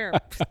over here.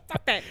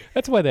 Stop it.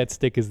 That's why that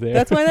stick is there.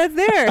 That's why that's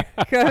there.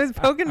 I was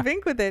poking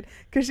Vink with it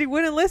because she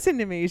wouldn't listen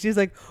to me. She's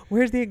like,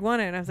 "Where's the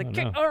iguana?" And I was like,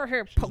 "Get over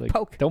here,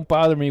 poke." Don't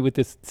bother me with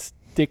this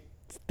stick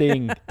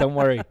thing. Don't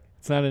worry,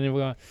 it's not an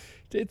iguana.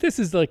 This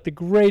is like the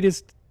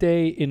greatest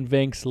day in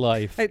Vink's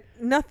life.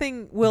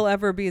 Nothing will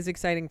ever be as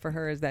exciting for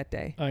her as that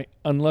day.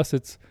 Unless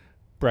it's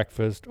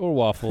breakfast or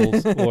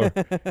waffles or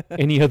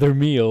any other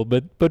meal,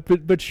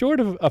 but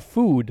short of a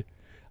food,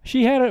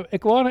 she had an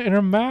iguana in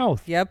her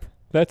mouth. Yep.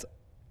 That's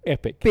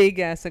epic. Big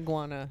ass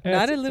iguana.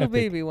 That's Not a little epic.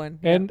 baby one.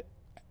 And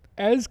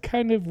as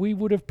kind of we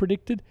would have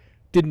predicted,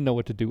 didn't know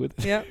what to do with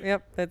it.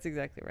 Yep. That's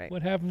exactly right.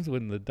 What happens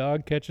when the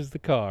dog catches the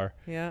car?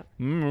 Yeah.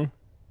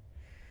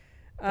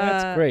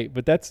 That's great,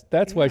 but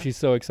that's why she's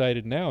so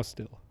excited now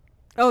still.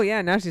 Oh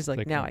yeah, now she's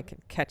like, now I can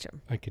catch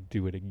him. I could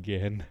do it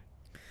again.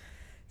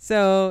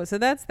 So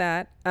that's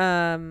that.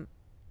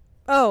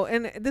 Oh,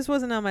 and this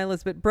wasn't on my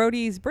list, but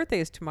Brody's birthday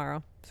is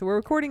tomorrow. So we're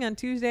recording on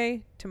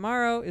Tuesday.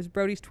 Tomorrow is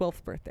Brody's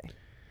 12th birthday.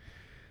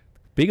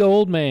 Big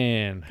old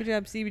man. Good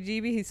job,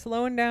 CBGB. He's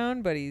slowing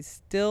down, but he's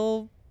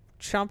still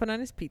chomping on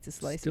his pizza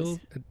slices. Still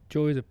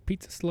enjoys a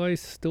pizza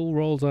slice, still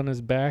rolls on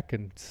his back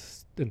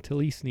until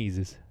he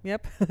sneezes.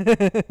 Yep.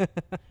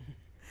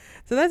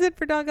 So that's it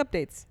for dog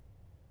updates.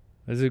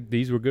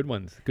 These were good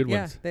ones. Good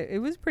ones. Yeah,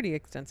 it was pretty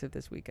extensive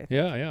this week, I think.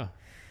 Yeah.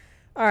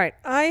 All right.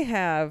 I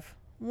have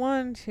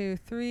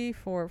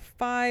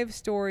 5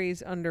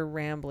 stories under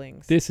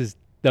ramblings. This is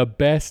the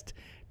best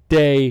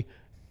day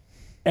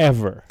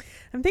ever.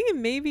 I'm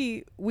thinking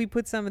maybe we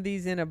put some of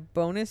these in a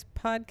bonus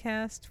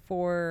podcast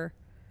for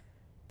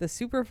the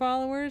super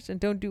followers and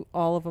don't do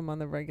all of them on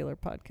the regular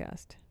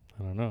podcast.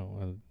 I don't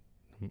know.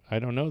 I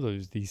don't know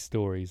these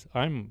stories.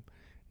 I'm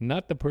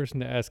not the person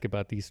to ask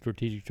about these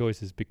strategic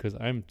choices because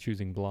I'm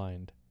choosing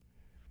blind.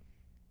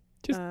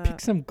 Just pick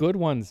some good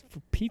ones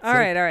for Pete's All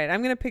sake. right.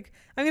 I'm gonna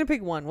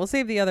pick one. We'll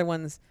save the other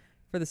ones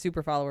for the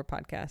super follower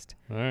podcast.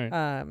 All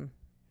right.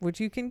 Which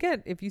you can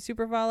get if you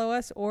super follow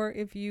us or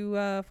if you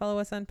follow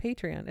us on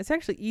Patreon. It's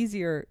actually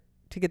easier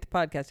to get the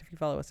podcast if you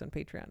follow us on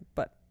Patreon,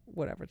 but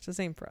whatever. It's the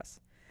same for us.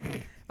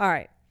 All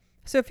right.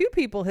 So a few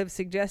people have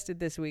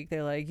suggested this week,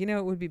 they're like,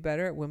 it would be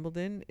better at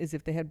Wimbledon is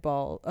if they had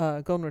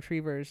golden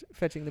retrievers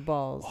fetching the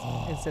balls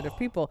instead of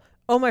people.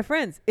 Oh, my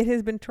friends, it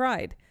has been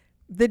tried.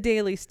 The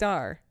Daily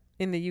Star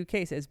in the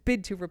UK says,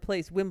 bid to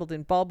replace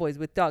Wimbledon ball boys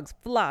with dogs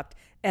flopped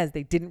as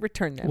they didn't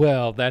return them.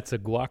 Well, that's a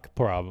guac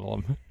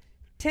problem.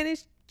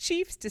 Tennis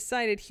chiefs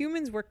decided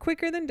humans were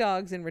quicker than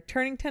dogs in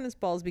returning tennis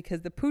balls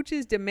because the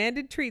pooches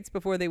demanded treats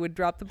before they would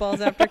drop the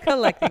balls after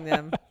collecting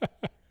them.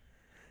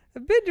 A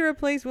bid to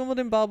replace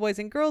Wimbledon ball boys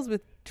and girls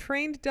with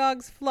trained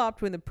dogs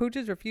flopped when the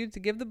pooches refused to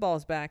give the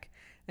balls back.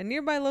 A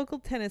nearby local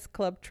tennis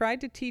club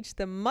tried to teach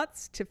the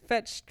mutts to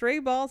fetch stray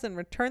balls and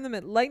return them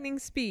at lightning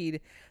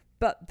speed,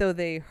 but though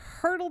they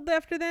hurtled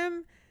after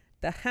them,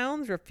 the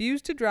hounds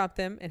refused to drop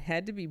them and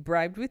had to be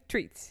bribed with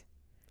treats.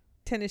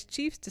 Tennis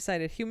chiefs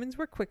decided humans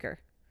were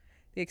quicker.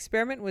 The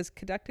experiment was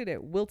conducted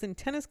at Wilton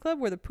Tennis Club,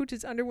 where the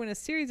pooches underwent a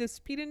series of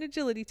speed and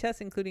agility tests,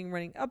 including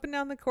running up and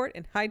down the court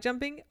and high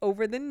jumping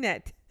over the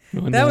net.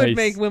 Oh, that would nice.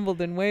 make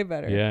Wimbledon way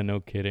better. Yeah, no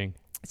kidding.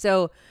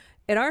 So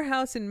at our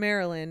house in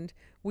Maryland,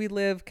 we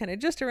live kind of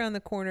just around the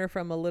corner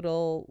from a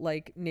little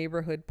like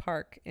neighborhood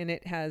park, and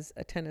it has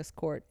a tennis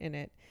court in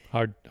it.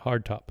 Hard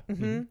top.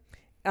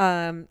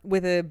 Mm-hmm.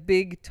 With a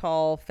big,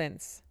 tall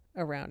fence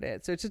around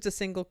it. So it's just a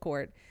single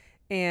court.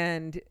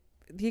 And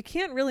you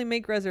can't really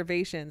make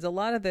reservations. A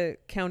lot of the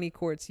county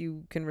courts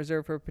you can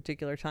reserve for a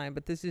particular time,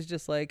 but this is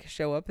just like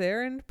show up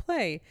there and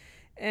play.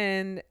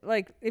 And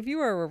like if you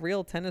are a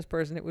real tennis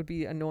person, it would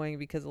be annoying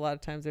because a lot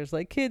of times there's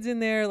like kids in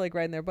there like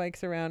riding their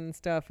bikes around and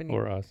stuff. And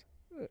Or us.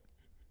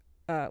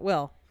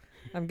 well,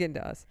 I'm getting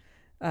to us.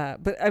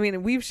 But I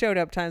mean, we've showed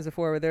up times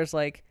before where there's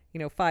like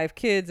 5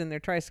 kids and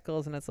their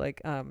tricycles, and it's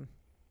like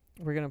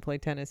we're gonna play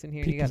tennis in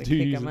here. People You got to do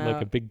kick use them it out.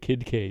 like a big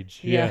kid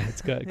cage. Yeah. Yeah,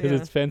 it's got because Yeah.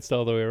 it's fenced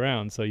all the way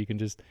around, so you can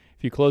just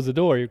if you close the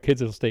door, your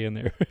kids will stay in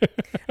there.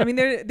 I mean,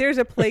 there's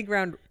a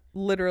playground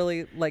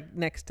literally like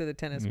next to the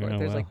tennis court. Oh,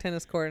 There's wow. like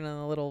tennis court and then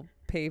a little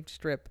paved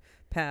strip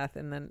path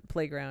and then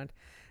playground.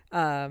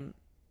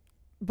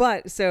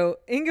 But so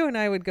Ingo and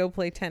I would go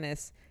play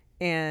tennis,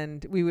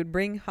 and we would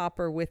bring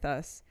Hopper with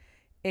us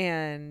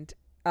and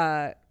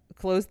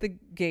close the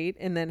gate,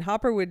 and then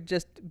Hopper would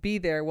just be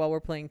there while we're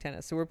playing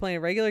tennis. So we're playing a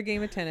regular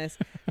game of tennis,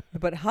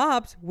 but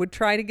Hops would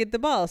try to get the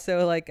ball.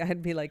 So like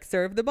I'd be like,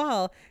 serve the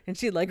ball, and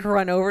she'd like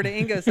run over to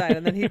Ingo's side,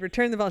 and then he'd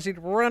return the ball. She'd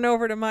run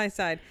over to my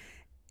side.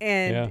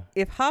 And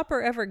if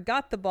Hopper ever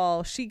got the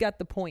ball, she got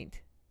the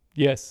point.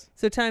 Yes.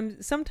 So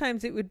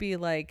sometimes it would be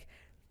like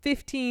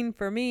 15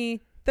 for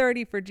me,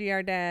 30 for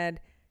GR Dad,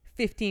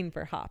 15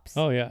 for Hops.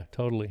 Oh yeah,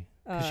 totally.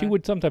 'Cause she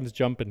would sometimes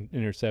jump and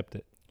intercept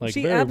it, like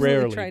she very absolutely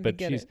rarely. tried But to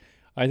get she's, it.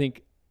 I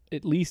think,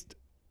 at least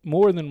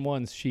more than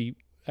once she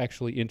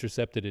actually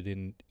intercepted it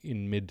in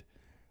mid.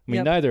 I mean,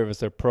 Yep. neither of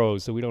us are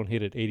pros, so we don't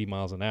hit it 80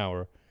 miles an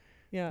hour.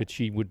 Yeah. But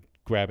she would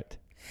grab it.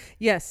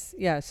 Yes.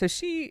 Yeah. So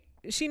she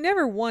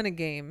never won a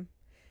game.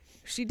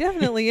 She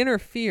definitely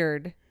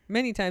interfered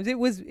many times.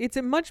 It's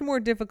a much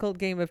more difficult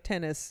game of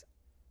tennis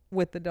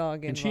with the dog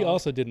involved. And she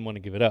also didn't want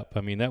to give it up.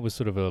 I mean, that was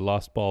sort of a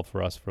lost ball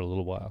for us for a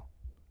little while.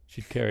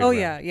 She'd carry it Oh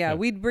around. yeah.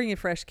 We'd bring a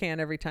fresh can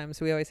every time,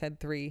 so we always had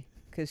 3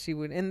 because she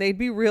would, and they'd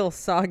be real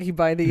soggy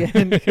by the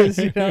end because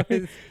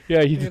it's,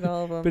 Yeah, you get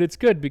all of them. but it's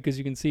good because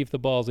you can see if the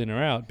ball's in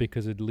or out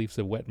because it leaves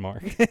a wet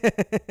mark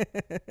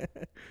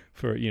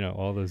for,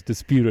 all those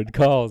disputed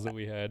calls that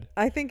we had.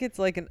 I think it's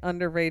like an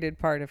underrated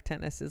part of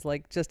tennis is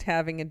like just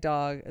having a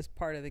dog as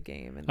part of the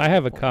game. And I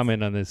have a points.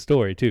 comment on this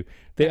story too.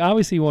 They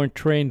obviously weren't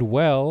trained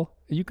well.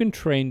 You can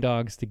train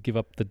dogs to give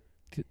up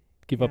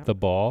the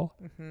ball.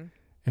 Mm-hmm.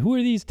 And who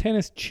are these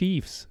tennis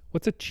chiefs?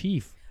 What's a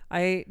chief?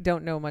 I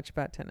don't know much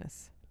about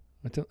tennis.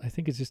 I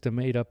think it's just a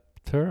made up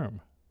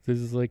term. This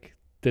is like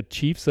the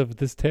chiefs of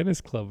this tennis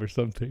club or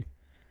something.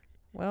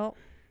 Well,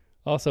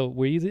 Also,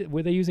 were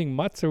they using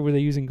mutts or were they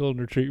using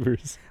golden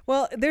retrievers?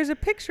 there's a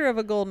picture of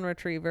a golden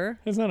retriever.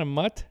 That's not a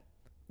mutt.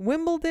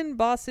 Wimbledon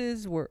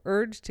bosses were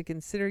urged to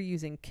consider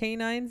using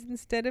canines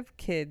instead of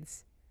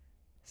kids,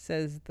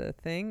 says the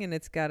thing. And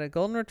it's got a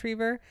golden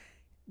retriever.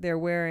 They're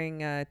wearing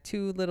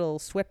 2 little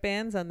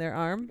sweatbands on their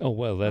arm. Oh,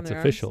 well, that's their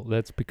official. arms.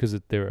 That's because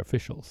they're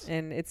officials.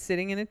 And it's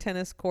sitting in a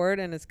tennis court,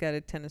 and it's got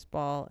a tennis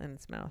ball in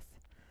its mouth.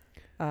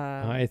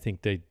 I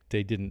think they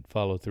didn't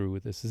follow through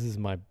with this. This is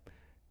my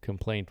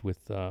complaint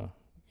with,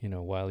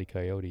 Wile E.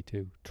 Coyote,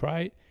 too.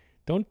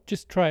 Don't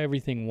just try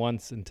everything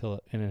once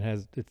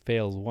it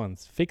fails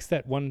once. Fix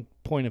that one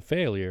point of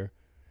failure,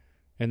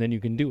 and then you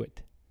can do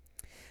it.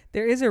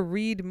 There is a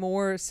read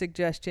more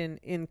suggestion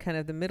in kind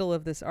of the middle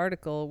of this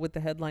article with the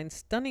headline,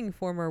 "Stunning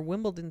former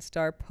Wimbledon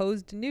star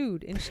posed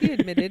nude and she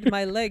admitted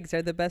my legs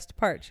are the best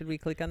part." Should we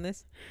click on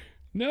this?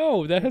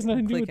 No, that has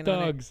nothing to do with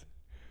dogs.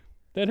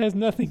 That has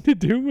nothing to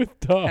do with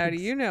dogs. How do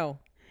you know?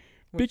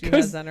 What she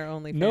Because has on her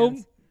OnlyFans. no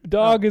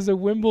dog is a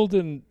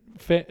Wimbledon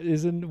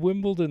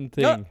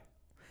thing. Oh.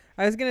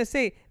 I was going to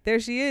say, there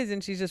she is,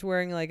 and she's just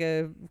wearing like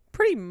a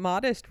pretty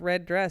modest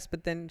red dress,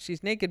 but then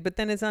she's naked, but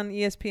then it's on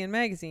ESPN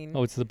magazine.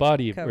 Oh, it's the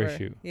body cover.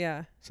 issue.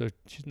 Yeah. So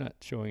she's not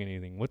showing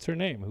anything. What's her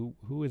name?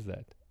 Who is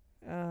that?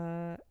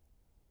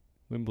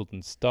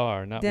 Wimbledon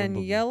star, not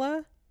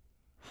Daniela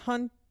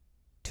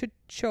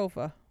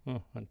Huntuchova.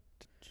 Oh,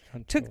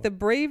 Took the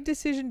brave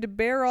decision to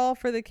bear all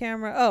for the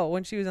camera. Oh,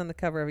 when she was on the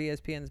cover of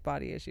ESPN's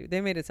body issue.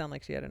 They made it sound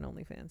like she had an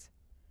OnlyFans.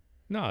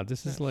 No,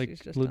 this is like she's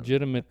just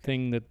legitimate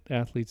thing that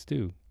athletes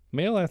do.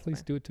 Male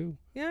athletes do it too.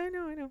 Yeah, I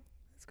know.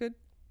 That's good.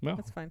 No.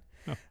 That's fine.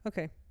 Oh.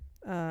 Okay.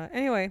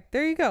 Anyway,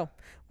 there you go.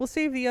 We'll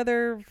save the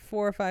other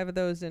 4 or 5 of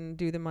those and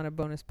do them on a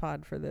bonus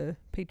pod for the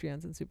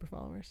Patreons and super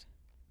followers.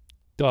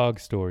 Dog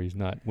stories,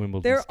 not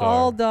Wimbledon They're star.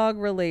 all dog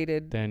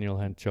related. Daniel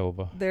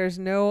Hanchova. There's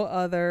no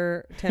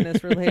other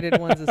tennis related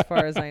ones as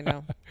far as I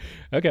know.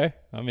 Okay,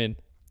 I'm in.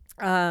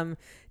 Do you want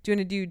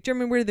to do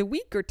German word of the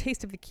week or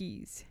taste of the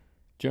keys?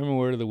 German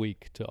word of the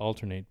week to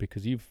alternate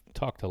because you've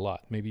talked a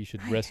lot. Maybe you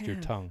should rest your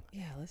tongue.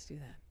 Yeah, let's do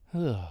that.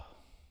 Ugh.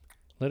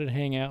 Let it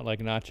hang out like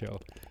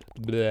nacho.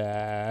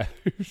 Blah.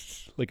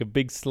 Like a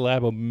big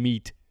slab of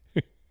meat.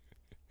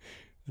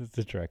 That's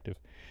attractive.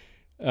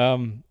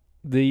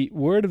 The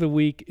word of the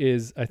week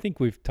is, I think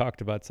we've talked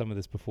about some of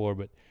this before,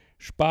 but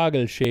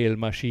Spargelschäl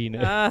Maschine.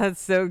 Ah,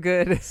 that's so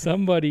good.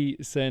 Somebody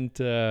sent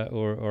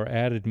or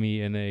added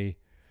me in a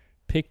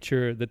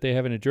picture that they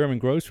have in a German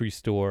grocery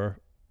store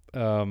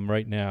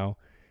right now,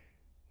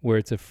 where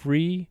it's a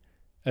free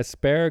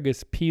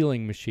asparagus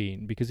peeling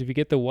machine. Because if you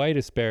get the white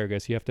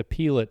asparagus, you have to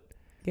peel it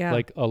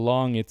like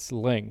along its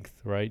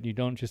length, right? You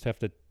don't just have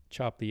to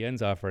chop the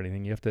ends off or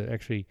anything. You have to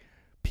actually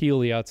peel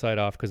the outside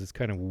off because it's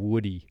kind of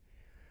woody.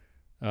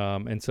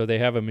 And so they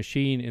have a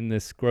machine in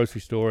this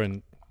grocery store,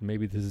 and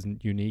maybe this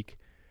isn't unique,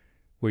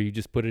 where you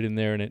just put it in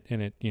there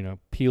and it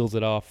peels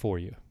it off for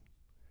you.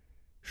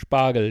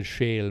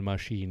 Spargelschäl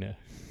Maschine.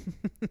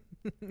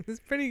 It's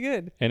pretty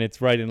good. And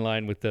it's right in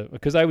line with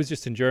because I was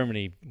just in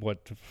Germany, a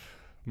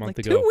month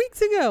ago? 2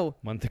 weeks ago.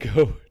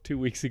 2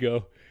 weeks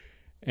ago.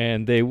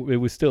 And it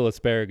was still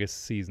asparagus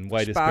season,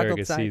 white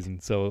asparagus season.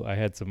 So I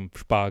had some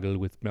Spargel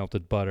with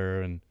melted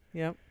butter and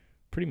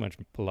pretty much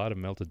a lot of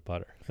melted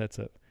butter.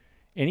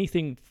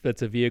 Anything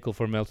that's a vehicle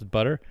for melted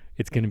butter,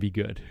 it's going to be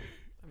good.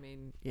 I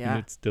mean, yeah. And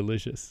it's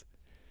delicious.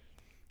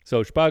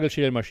 So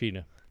Spargelschäl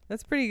Maschine.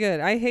 That's pretty good.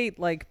 I hate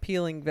like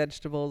peeling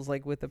vegetables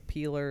like with a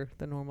peeler,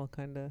 the normal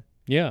kind of.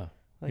 Yeah.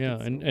 Like yeah.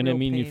 And I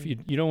mean, if you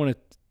don't want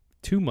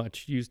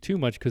to use too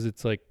much because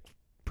it's like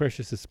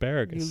precious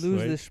asparagus. You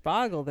lose right? the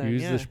Spargel then. You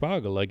lose the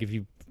Spargel. Like if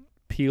you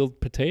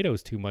peeled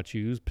potatoes too much,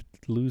 you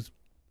lose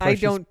I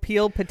don't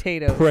peel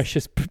potatoes.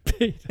 Precious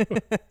potato.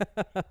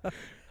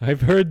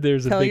 I've heard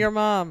there's Tell your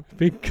mom.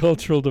 Big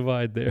cultural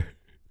divide there.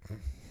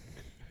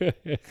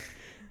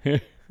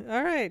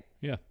 All right.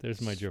 Yeah,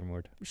 there's my German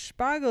word.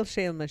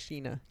 Spargelschäl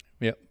Maschine.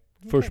 Yep.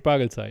 For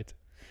Spargelzeit.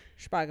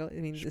 Spargel, I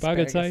mean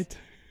Spargelzeit.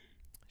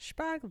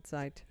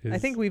 Spargelzeit. I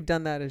think we've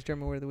done that as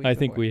German word of the week. I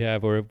think we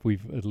have, or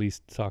we've at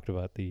least talked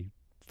about the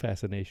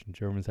fascination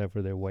Germans have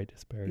for their white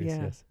asparagus.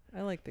 Yeah, yes.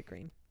 I like the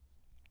green.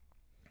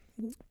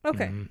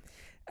 Okay.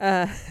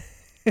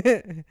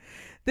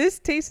 This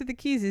Taste of the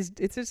Keys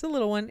it's just a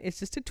little one. It's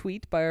just a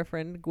tweet by our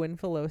friend Gwen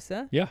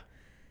Filosa. Yeah.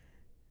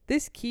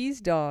 This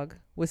Keys dog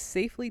was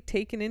safely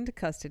taken into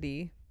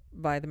custody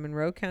by the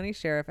Monroe County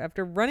Sheriff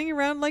after running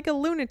around like a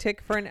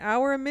lunatic for an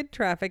hour amid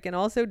traffic and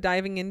also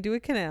diving into a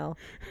canal.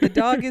 The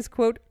dog is,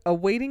 quote,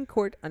 awaiting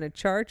court on a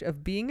charge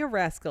of being a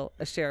rascal,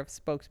 a sheriff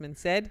spokesman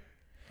said.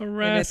 A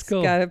rascal.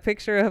 And it's got a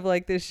picture of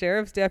like this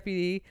sheriff's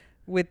deputy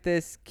with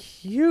this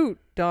cute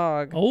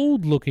dog.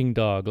 Old looking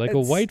dog, like a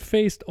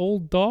white-faced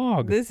old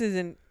dog. This is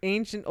an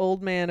ancient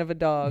old man of a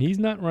dog. He's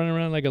not running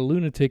around like a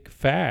lunatic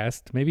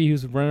fast. Maybe he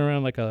was running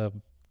around like a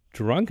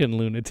drunken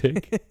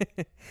lunatic.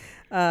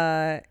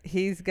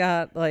 He's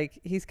kind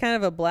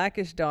of a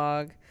blackish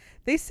dog.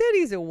 They said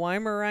he's a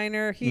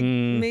Weimaraner. He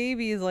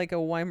maybe is like a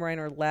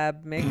Weimaraner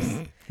lab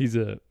mix. He's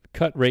a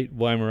cut rate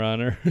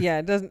Weimaraner. Yeah,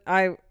 it doesn't.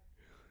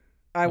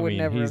 I would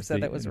never have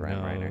said that was a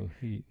Weimaraner.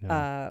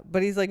 No.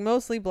 But he's like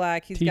mostly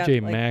black. He's got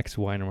TJ Maxx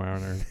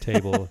Weimaraner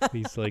table.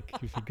 He's like,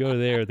 if you go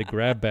there, the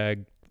grab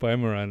bag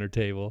Weimaraner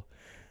table.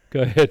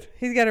 Go ahead.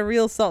 He's got a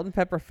real salt and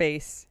pepper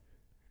face,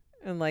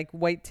 and like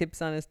white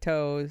tips on his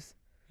toes.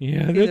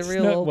 Yeah, he's that's a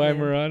real not old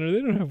Weimaraner. man. They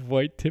don't have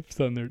white tips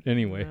on their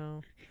anyway.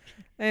 No.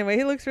 Anyway,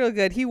 he looks real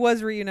good. He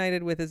was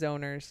reunited with his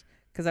owners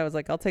because I was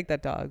like, I'll take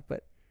that dog,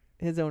 but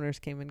his owners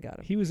came and got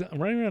him. He was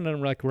running around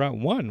on like Route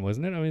 1,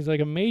 wasn't it? I mean, it's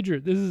like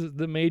this is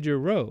the major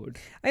road.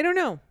 I don't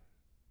know.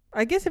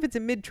 I guess if it's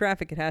in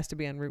mid-traffic, it has to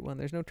be on Route 1.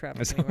 There's no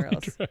traffic anywhere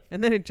else.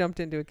 And then it jumped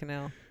into a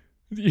canal.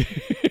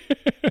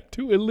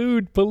 to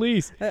elude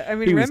police. I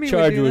mean, He was Remy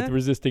charged would do with that.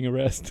 resisting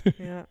arrest.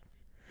 Yeah.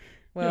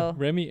 Well,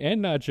 Remy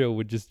and Nacho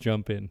would just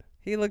jump in.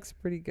 he looks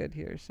pretty good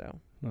here, so.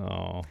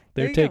 Oh,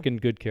 There they're you go. taking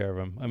good care of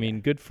him. I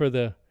mean, good for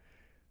the,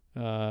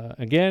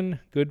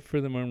 good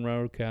for the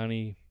Monroe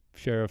County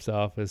Sheriff's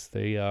Office.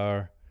 They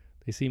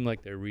seem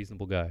like they're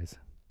reasonable guys.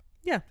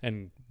 Yeah.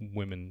 And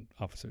women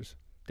officers,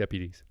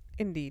 deputies.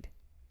 Indeed.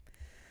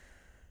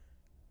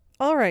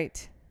 All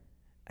right.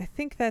 I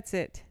think that's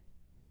it.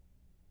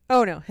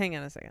 Oh, no. Hang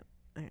on a second.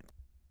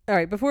 All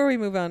right. Before we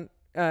move on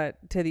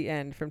to the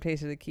end from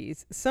Taste of the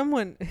Keys,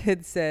 someone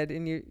had said,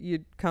 and your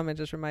comment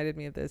just reminded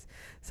me of this.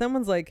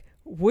 Someone's like,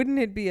 wouldn't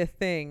it be a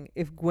thing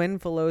if Gwen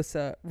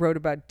Filosa wrote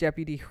about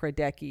Deputy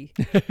Hradecki?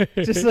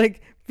 Just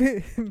like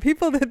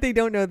people that they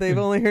don't know, they've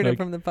only heard Like it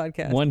from the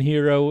podcast. One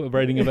hero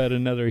writing about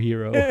another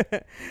hero.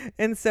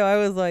 And so I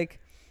was like,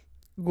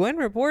 Gwen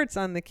reports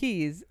on the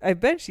Keys. I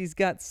bet she's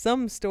got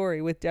some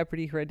story with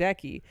Deputy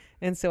Hradecki.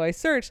 And so I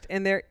searched,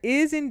 and there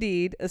is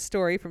indeed a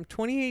story from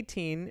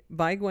 2018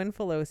 by Gwen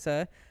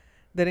Filosa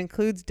that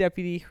includes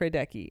Deputy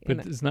Hradecki.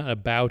 But it's not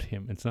about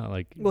him. It's not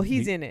like... Well,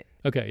 he's in it.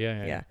 Okay,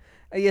 yeah.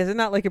 Yes, it's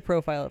not like a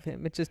profile of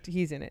him. It's just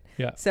he's in it.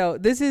 Yeah. So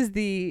this is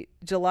the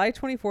July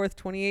 24th,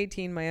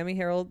 2018 Miami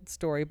Herald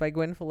story by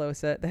Gwen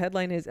Filosa. The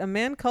headline is, "A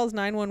man calls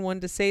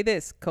 911 to say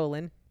this,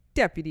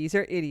 deputies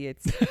are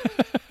idiots."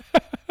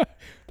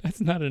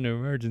 That's not an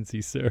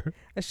emergency, sir.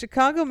 A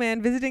Chicago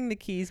man visiting the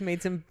Keys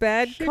made some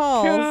bad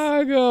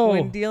calls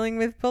when dealing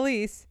with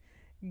police.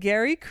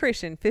 Gary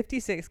Christian,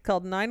 56,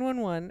 called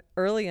 911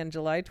 early on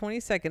July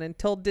 22nd and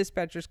told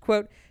dispatchers,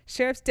 quote,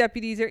 "Sheriff's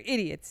deputies are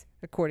idiots,"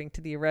 according to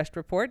the arrest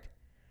report.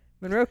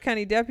 Monroe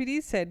County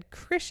deputies said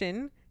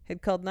Christian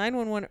had called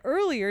 911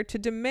 earlier to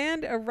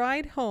demand a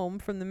ride home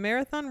from the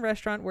Marathon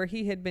restaurant where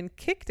he had been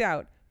kicked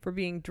out for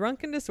being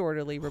drunk and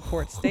disorderly,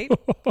 reports state.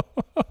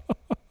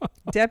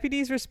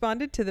 Deputies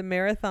responded to the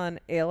Marathon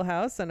Ale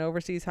House on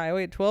Overseas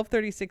Highway at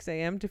 12:36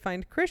 a.m. to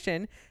find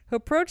Christian, who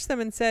approached them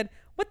and said,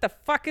 "What the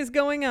fuck is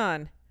going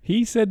on?"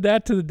 He said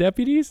that to the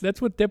deputies?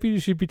 That's what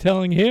deputies should be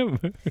telling him.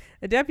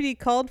 A deputy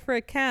called for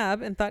a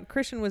cab and thought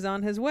Christian was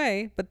on his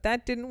way, but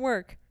that didn't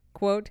work.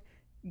 Quote,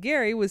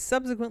 Gary was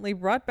subsequently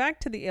brought back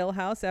to the ale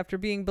house after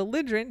being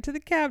belligerent to the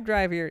cab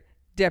driver,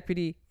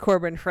 Deputy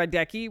Corbin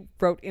Hradecki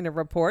wrote in a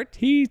report.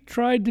 He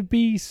tried to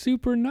be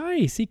super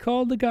nice. He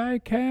called the guy a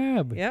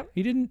cab. Yep.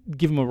 He didn't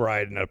give him a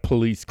ride in a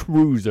police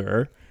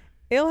cruiser.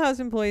 Alehouse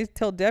employees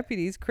told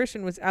deputies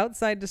Christian was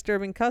outside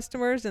disturbing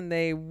customers and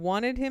they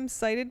wanted him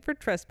cited for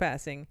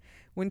trespassing.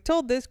 When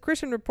told this,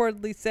 Christian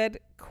reportedly said,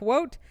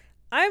 quote,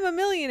 "I'm a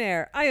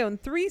millionaire. I own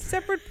 3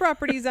 separate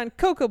properties on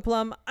Cocoa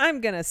Plum.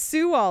 I'm going to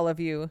sue all of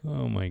you."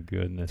 Oh, my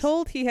goodness.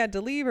 Told he had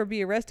to leave or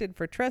be arrested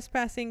for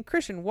trespassing,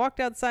 Christian walked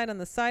outside on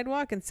the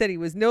sidewalk and said he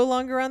was no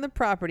longer on the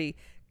property.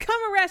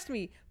 "Come arrest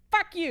me.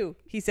 Fuck you,"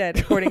 he said,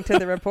 according to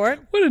the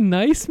report. What a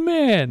nice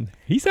man.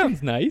 He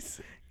sounds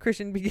nice.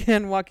 Christian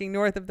began walking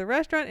north of the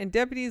restaurant and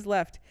deputies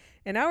left.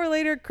 An hour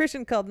later,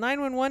 Christian called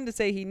 911 to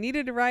say he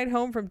needed a ride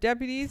home from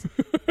deputies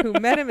who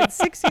met him at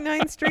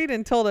 69th Street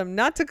and told him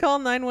not to call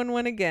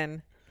 911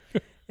 again.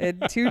 At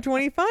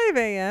 2:25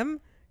 a.m.,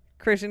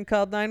 Christian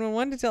called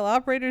 911 to tell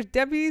operators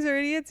deputies are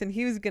idiots and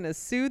he was going to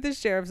sue the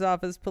sheriff's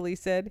office,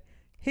 police said.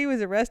 He was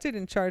arrested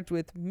and charged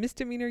with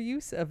misdemeanor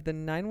use of the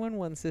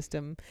 911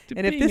 system.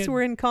 And if this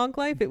were in Conk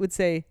Life, it would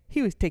say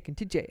he was taken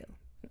to jail.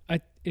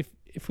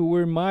 If it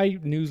were my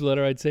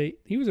newsletter, I'd say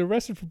he was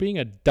arrested for being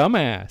a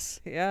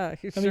dumbass. Yeah,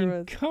 he I sure mean,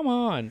 was. come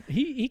on.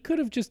 He could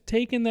have just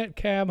taken that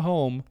cab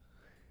home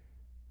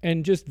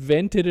and just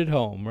vented it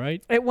home,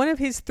 right? At one of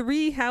his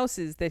 3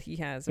 houses that he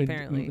has,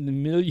 apparently.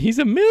 He's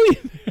a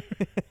millionaire.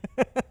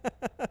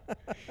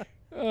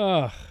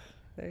 Ugh.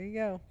 There you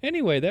go.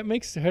 Anyway, that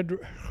makes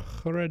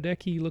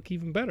Hradecki look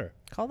even better.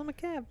 Call him a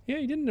cab. Yeah,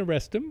 he didn't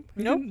arrest him.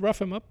 He Nope. didn't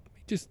rough him up.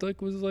 He just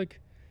was like,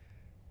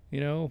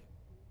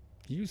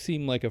 you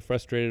seem like a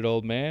frustrated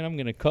old man. I'm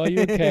going to call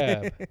you a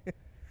cab.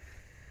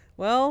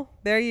 Well,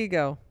 there you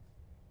go.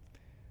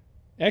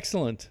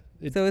 Excellent.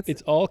 So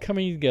it's all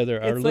coming together,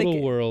 our it's little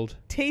like world.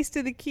 Taste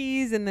of the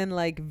Keys and then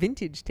like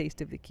vintage Taste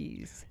of the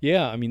Keys.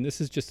 Yeah, I mean,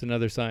 this is just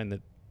another sign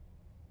that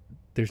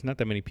there's not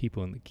that many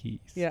people in the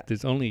Keys. Yeah.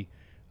 There's only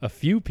a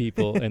few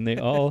people, and they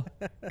all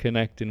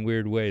connect in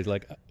weird ways.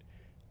 Like,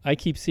 I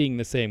keep seeing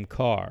the same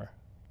car.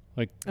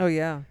 Like, oh,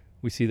 yeah.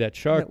 we see that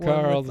shark That one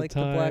car with, all the like,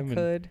 time. The black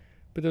hood.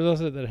 But there's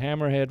also that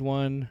hammerhead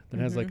one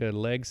that has like Mhm. a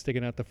leg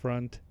sticking out the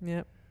front.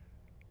 Yep.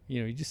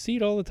 You just see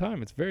it all the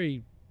time. It's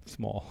very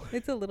small.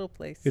 It's a little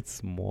place. It's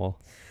small.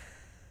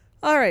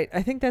 All right.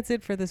 I think that's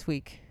it for this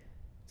week.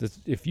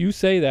 If you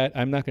say that,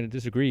 I'm not going to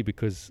disagree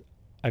because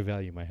I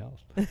value my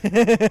health.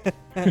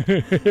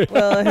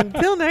 Well,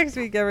 until next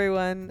week,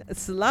 everyone,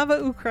 Slava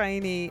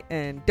Ukraini,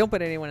 and don't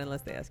put anyone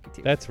unless they ask you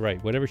to. That's right.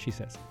 Whatever she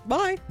says.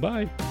 Bye.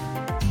 Bye.